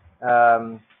transport.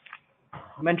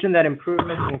 You mentioned that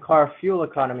improvements in car fuel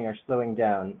economy are slowing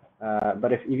down,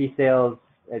 but if EV sales,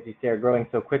 as you say, are growing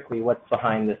so quickly, what's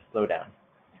behind this slowdown?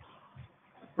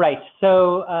 Right.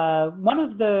 So one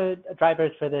of the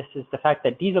drivers for this is the fact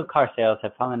that diesel car sales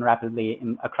have fallen rapidly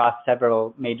across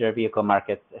several major vehicle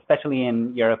markets, especially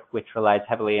in Europe, which relies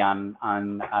heavily on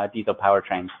diesel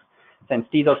powertrains. Since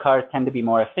diesel cars tend to be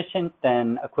more efficient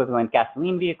than equivalent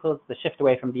gasoline vehicles, the shift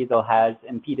away from diesel has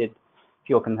impeded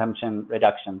fuel consumption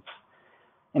reductions.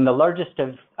 In the largest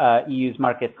of EU's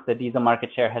markets, the diesel market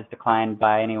share has declined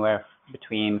by anywhere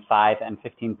between 5 and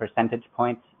 15 percentage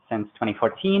points since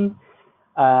 2014,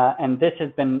 and this has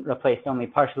been replaced only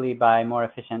partially by more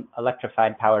efficient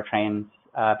electrified powertrains,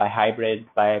 by hybrids,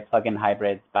 by plug-in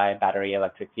hybrids, by battery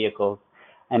electric vehicles,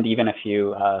 and even a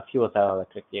few fuel cell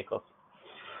electric vehicles.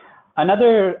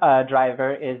 Another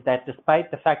driver is that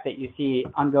despite the fact that you see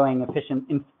ongoing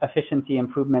efficiency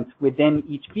improvements within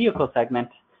each vehicle segment,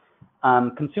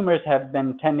 consumers have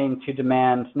been tending to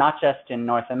demand, not just in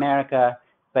North America,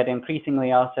 but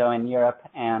increasingly also in Europe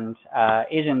and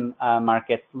Asian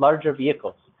markets, larger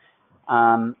vehicles.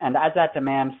 And as that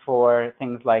demand for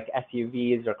things like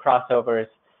SUVs or crossovers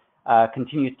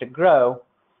continues to grow,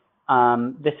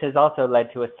 this has also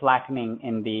led to a slackening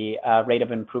in the rate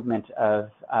of improvement of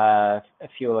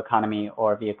fuel economy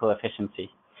or vehicle efficiency.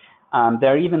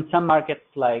 There are even some markets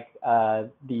like the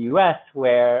US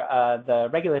where the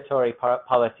regulatory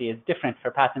policy is different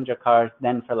for passenger cars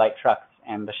than for light trucks,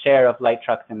 and the share of light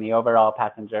trucks in the overall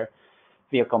passenger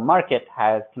vehicle market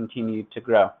has continued to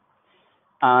grow.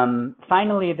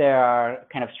 Finally, there are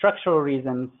kind of structural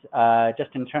reasons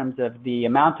just in terms of the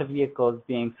amount of vehicles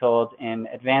being sold in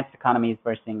advanced economies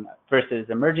versus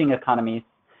emerging economies.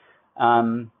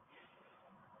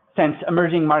 Since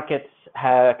emerging markets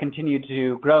have continued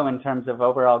to grow in terms of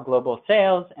overall global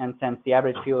sales, and since the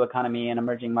average fuel economy in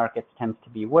emerging markets tends to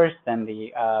be worse than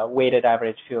the weighted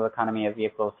average fuel economy of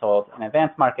vehicles sold in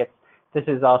advanced markets, this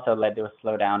has also led to a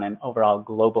slowdown in overall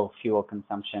global fuel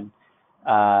consumption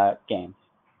gains.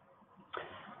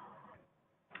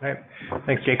 All right.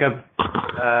 Thanks, Jacob.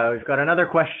 We've got another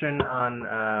question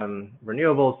on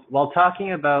renewables. While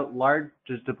talking about large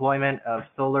deployment of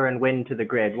solar and wind to the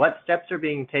grid, what steps are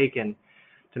being taken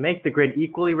to make the grid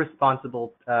equally responsive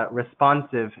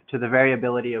to the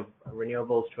variability of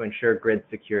renewables to ensure grid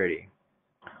security?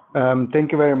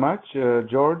 Thank you very much,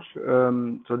 George.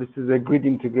 So this is a grid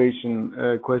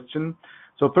integration question.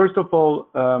 So first of all,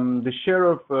 the share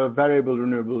of variable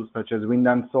renewables such as wind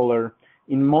and solar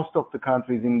in most of the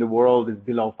countries in the world is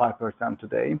below 5%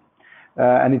 today.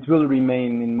 And it will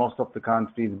remain in most of the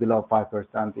countries below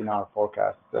 5% in our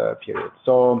forecast period.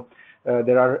 So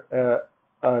there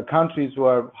are countries who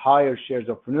have higher shares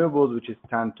of renewables, which is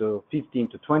 10 to 15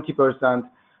 to 20%,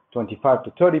 25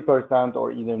 to 30%,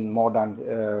 or even more than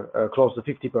close to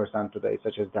 50% today,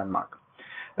 such as Denmark.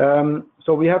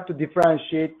 So we have to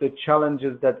differentiate the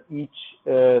challenges that each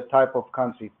type of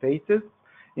country faces.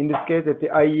 In this case, at the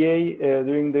IEA,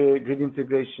 during the grid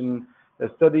integration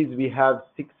studies, we have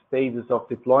 6 phases of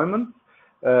deployment.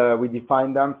 We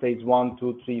define them, phase 1,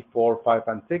 2, 3, 4, 5,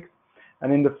 and 6.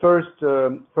 And in the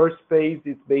first phase,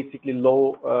 it's basically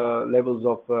low levels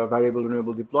of variable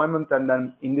renewable deployment. And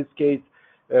then in this case,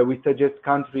 we suggest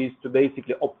countries to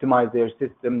basically optimize their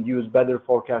system, use better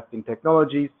forecasting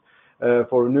technologies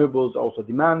for renewables, also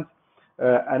demand,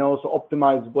 and also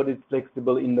optimize what is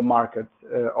flexible in the market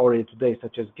already today,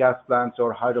 such as gas plants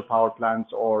or hydropower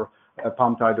plants or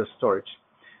pumped hydro storage.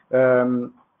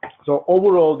 So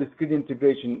overall, this grid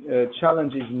integration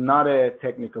challenge is not a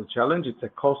technical challenge, it's a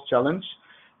cost challenge.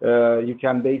 You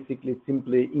can basically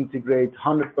simply integrate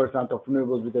 100% of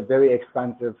renewables with a very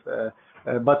expensive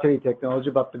battery technology,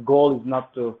 but the goal is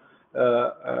not to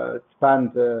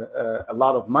spend a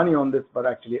lot of money on this, but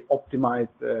actually optimize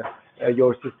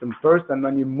your system first. And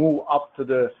when you move up to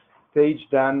the stage,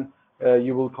 then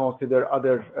you will consider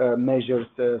other measures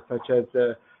such as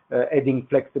adding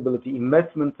flexibility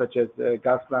investments such as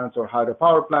gas plants or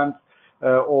hydropower plants,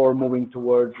 or moving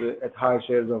towards at higher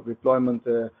shares of deployment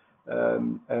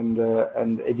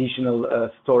and additional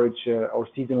storage or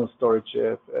seasonal storage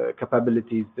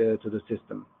capabilities to the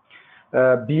system.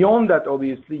 Beyond that,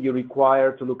 obviously, you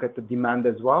require to look at the demand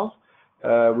as well,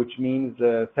 which means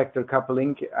sector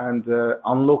coupling and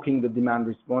unlocking the demand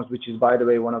response, which is, by the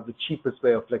way, one of the cheapest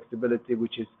way of flexibility,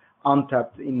 which is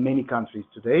untapped in many countries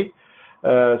today.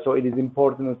 So it is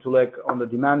important to look on the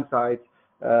demand side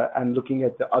and looking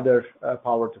at the other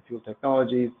power-to-fuel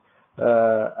technologies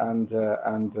and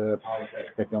power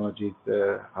technologies,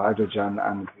 hydrogen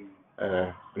and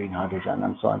green hydrogen,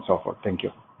 and so on and so forth. Thank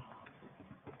you.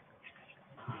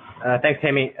 Thanks,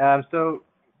 Heymi.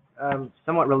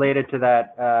 Somewhat related to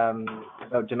that,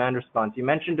 about demand response. You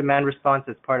mentioned demand response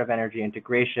as part of energy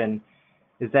integration.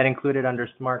 Is that included under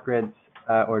smart grids,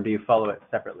 or do you follow it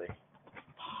separately?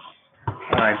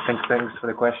 All right, thanks for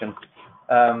the question.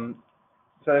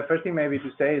 So the first thing maybe to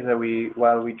say is that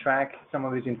while we track some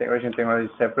of these integration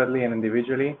technologies separately and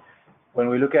individually, when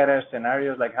we look at our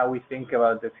scenarios, like how we think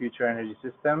about the future energy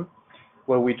system,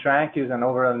 what we track is an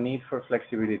overall need for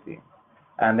flexibility.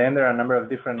 And then there are a number of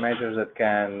different measures that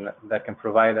can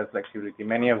provide that flexibility,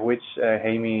 many of which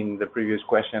Heymi in the previous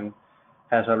question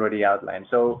has already outlined.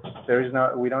 So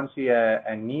we don't see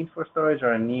a need for storage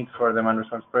or a need for demand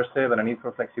response per se, but a need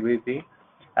for flexibility,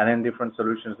 and then different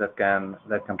solutions that can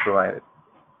provide it.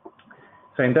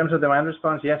 So in terms of demand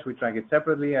response, yes, we track it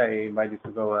separately. I invite you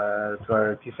to go to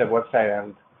our TCEP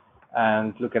website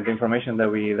and look at the information that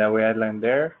we outlined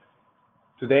there.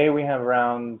 Today we have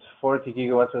around 40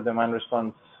 gigawatts of demand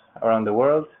response around the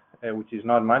world, which is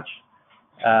not much.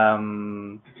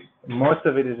 Most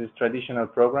of it is traditional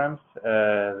programs.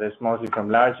 There's mostly from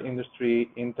large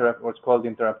industry, what's called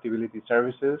interruptibility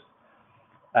services,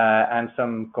 and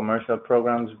some commercial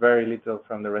programs, very little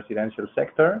from the residential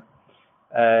sector.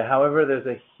 However, there's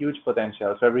a huge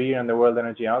potential. So every year in the World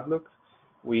Energy Outlook,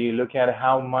 we look at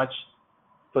how much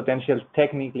potential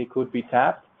technically could be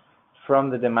tapped from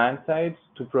the demand side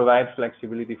to provide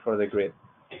flexibility for the grid.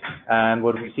 And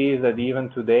what we see is that even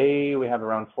today, we have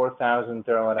around 4,000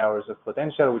 terawatt hours of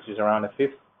potential, which is around a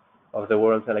fifth of the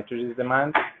world's electricity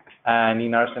demand. And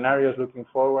in our scenarios looking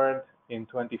forward in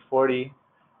 2040,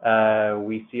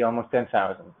 we see almost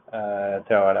 10,000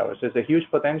 terawatt hours. So it's a huge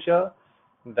potential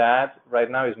that right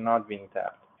now is not being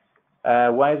tapped.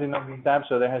 Why is it not being tapped?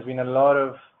 So there has been a lot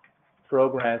of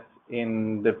progress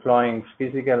in deploying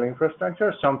physical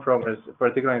infrastructure, some progress,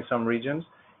 particularly in some regions,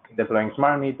 deploying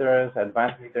smart meters,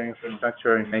 advanced meter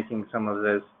infrastructure, and making some of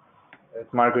these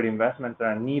smart grid investments that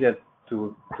are needed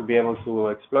to be able to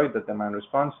exploit the demand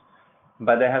response.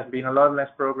 But there has been a lot less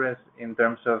progress in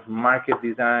terms of market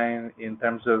design, in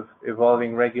terms of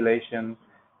evolving regulation,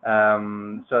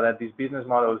 so that these business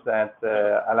models that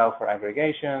allow for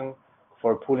aggregation,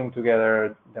 for pulling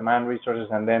together demand resources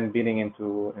and then bidding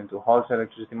into wholesale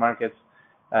electricity markets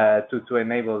to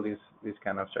enable these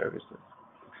kind of services.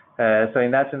 So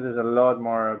in that sense, there's a lot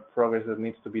more progress that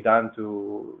needs to be done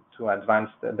to advance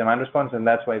the demand response, and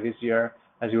that's why this year,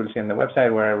 as you will see on the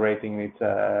website, we're rating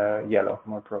it yellow,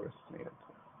 more progress needed.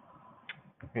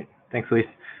 Great. Thanks, Luis.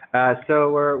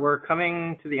 So we're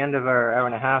coming to the end of our hour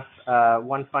and a half.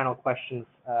 One final question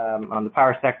on the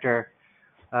power sector.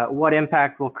 What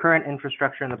impact will current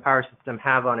infrastructure in the power system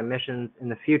have on emissions in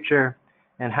the future,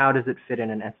 and how does it fit in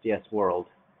an SDS world?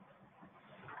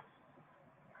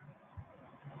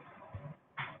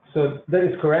 So that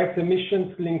is correct.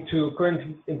 Emissions linked to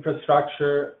current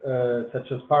infrastructure, such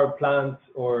as power plants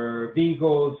or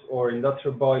vehicles or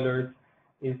industrial boilers,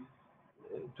 is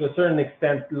to a certain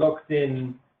extent locked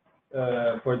in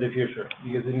for the future,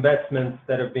 because investments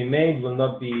that have been made will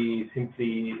not be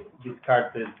simply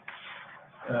discarded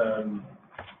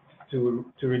to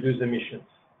reduce emissions.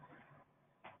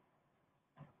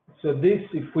 So this,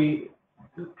 if we've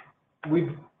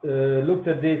looked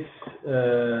at this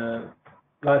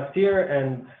last year,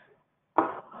 and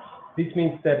this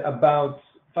means that about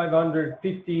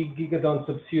 550 gigatons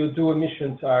of CO2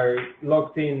 emissions are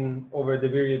locked in over the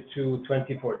period to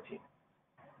 2040.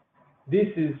 This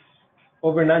is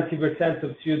over 90%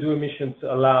 of CO2 emissions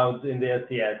allowed in the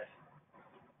SDS.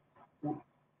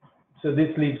 So this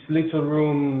leaves little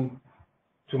room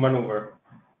to maneuver.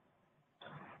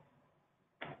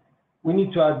 We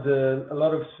need to add a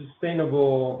lot of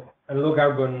sustainable and low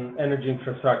carbon energy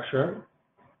infrastructure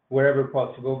wherever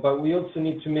possible, but we also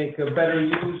need to make a better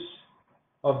use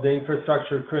of the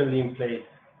infrastructure currently in place.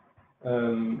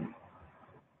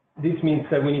 This means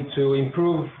that we need to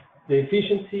improve the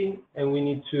efficiency, and we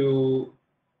need to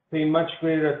pay much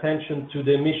greater attention to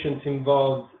the emissions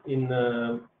involved in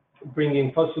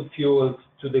bringing fossil fuels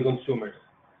to the consumers.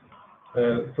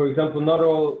 For example, not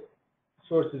all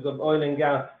sources of oil and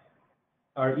gas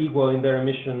are equal in their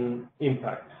emission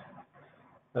impact.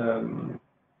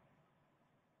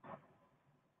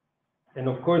 And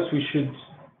of course, we should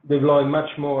deploy much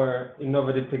more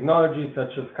innovative technologies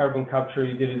such as carbon capture,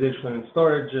 utilization and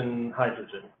storage, and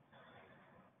hydrogen.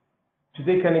 To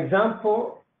take an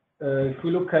example, if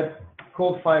we look at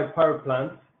coal-fired power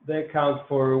plants, they account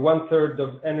for 1/3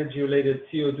 of energy-related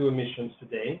CO2 emissions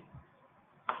today.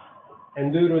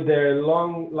 And due to their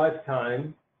long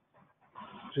lifetime,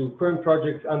 to current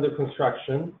projects under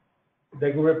construction,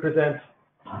 they will represent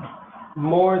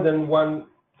more than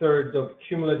 1/3 of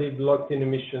cumulative locked-in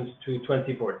emissions to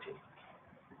 2040.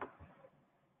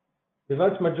 The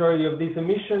vast majority of these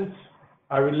emissions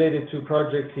are related to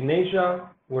projects in Asia,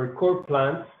 where core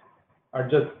plants are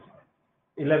just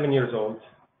 11 years old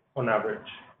on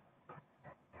average.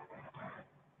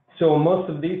 So most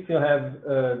of these still have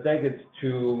decades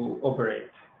to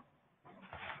operate.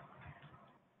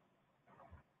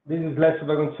 This is less of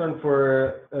a concern for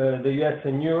the US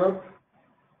and Europe,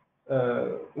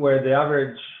 where the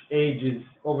average age is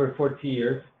over 40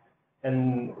 years.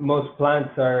 and most plants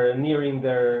are nearing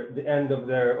the end of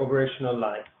their operational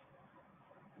life.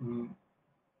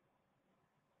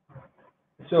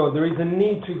 So there is a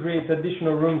need to create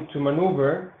additional room to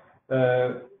maneuver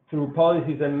through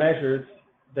policies and measures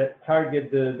that target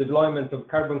the deployment of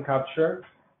carbon capture,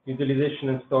 utilization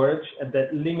and storage, and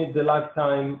that limit the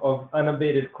lifetime of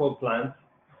unabated coal plants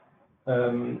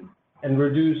and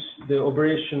reduce the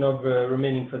operation of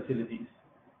remaining facilities.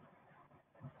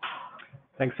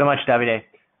 Thanks so much, Davide.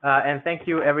 And thank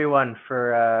you everyone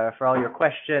for all your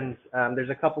questions. There's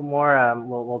a couple more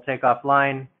we'll take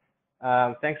offline.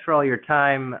 Thanks for all your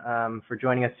time, for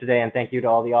joining us today, and thank you to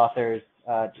all the authors,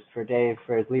 for Dave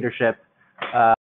for his leadership.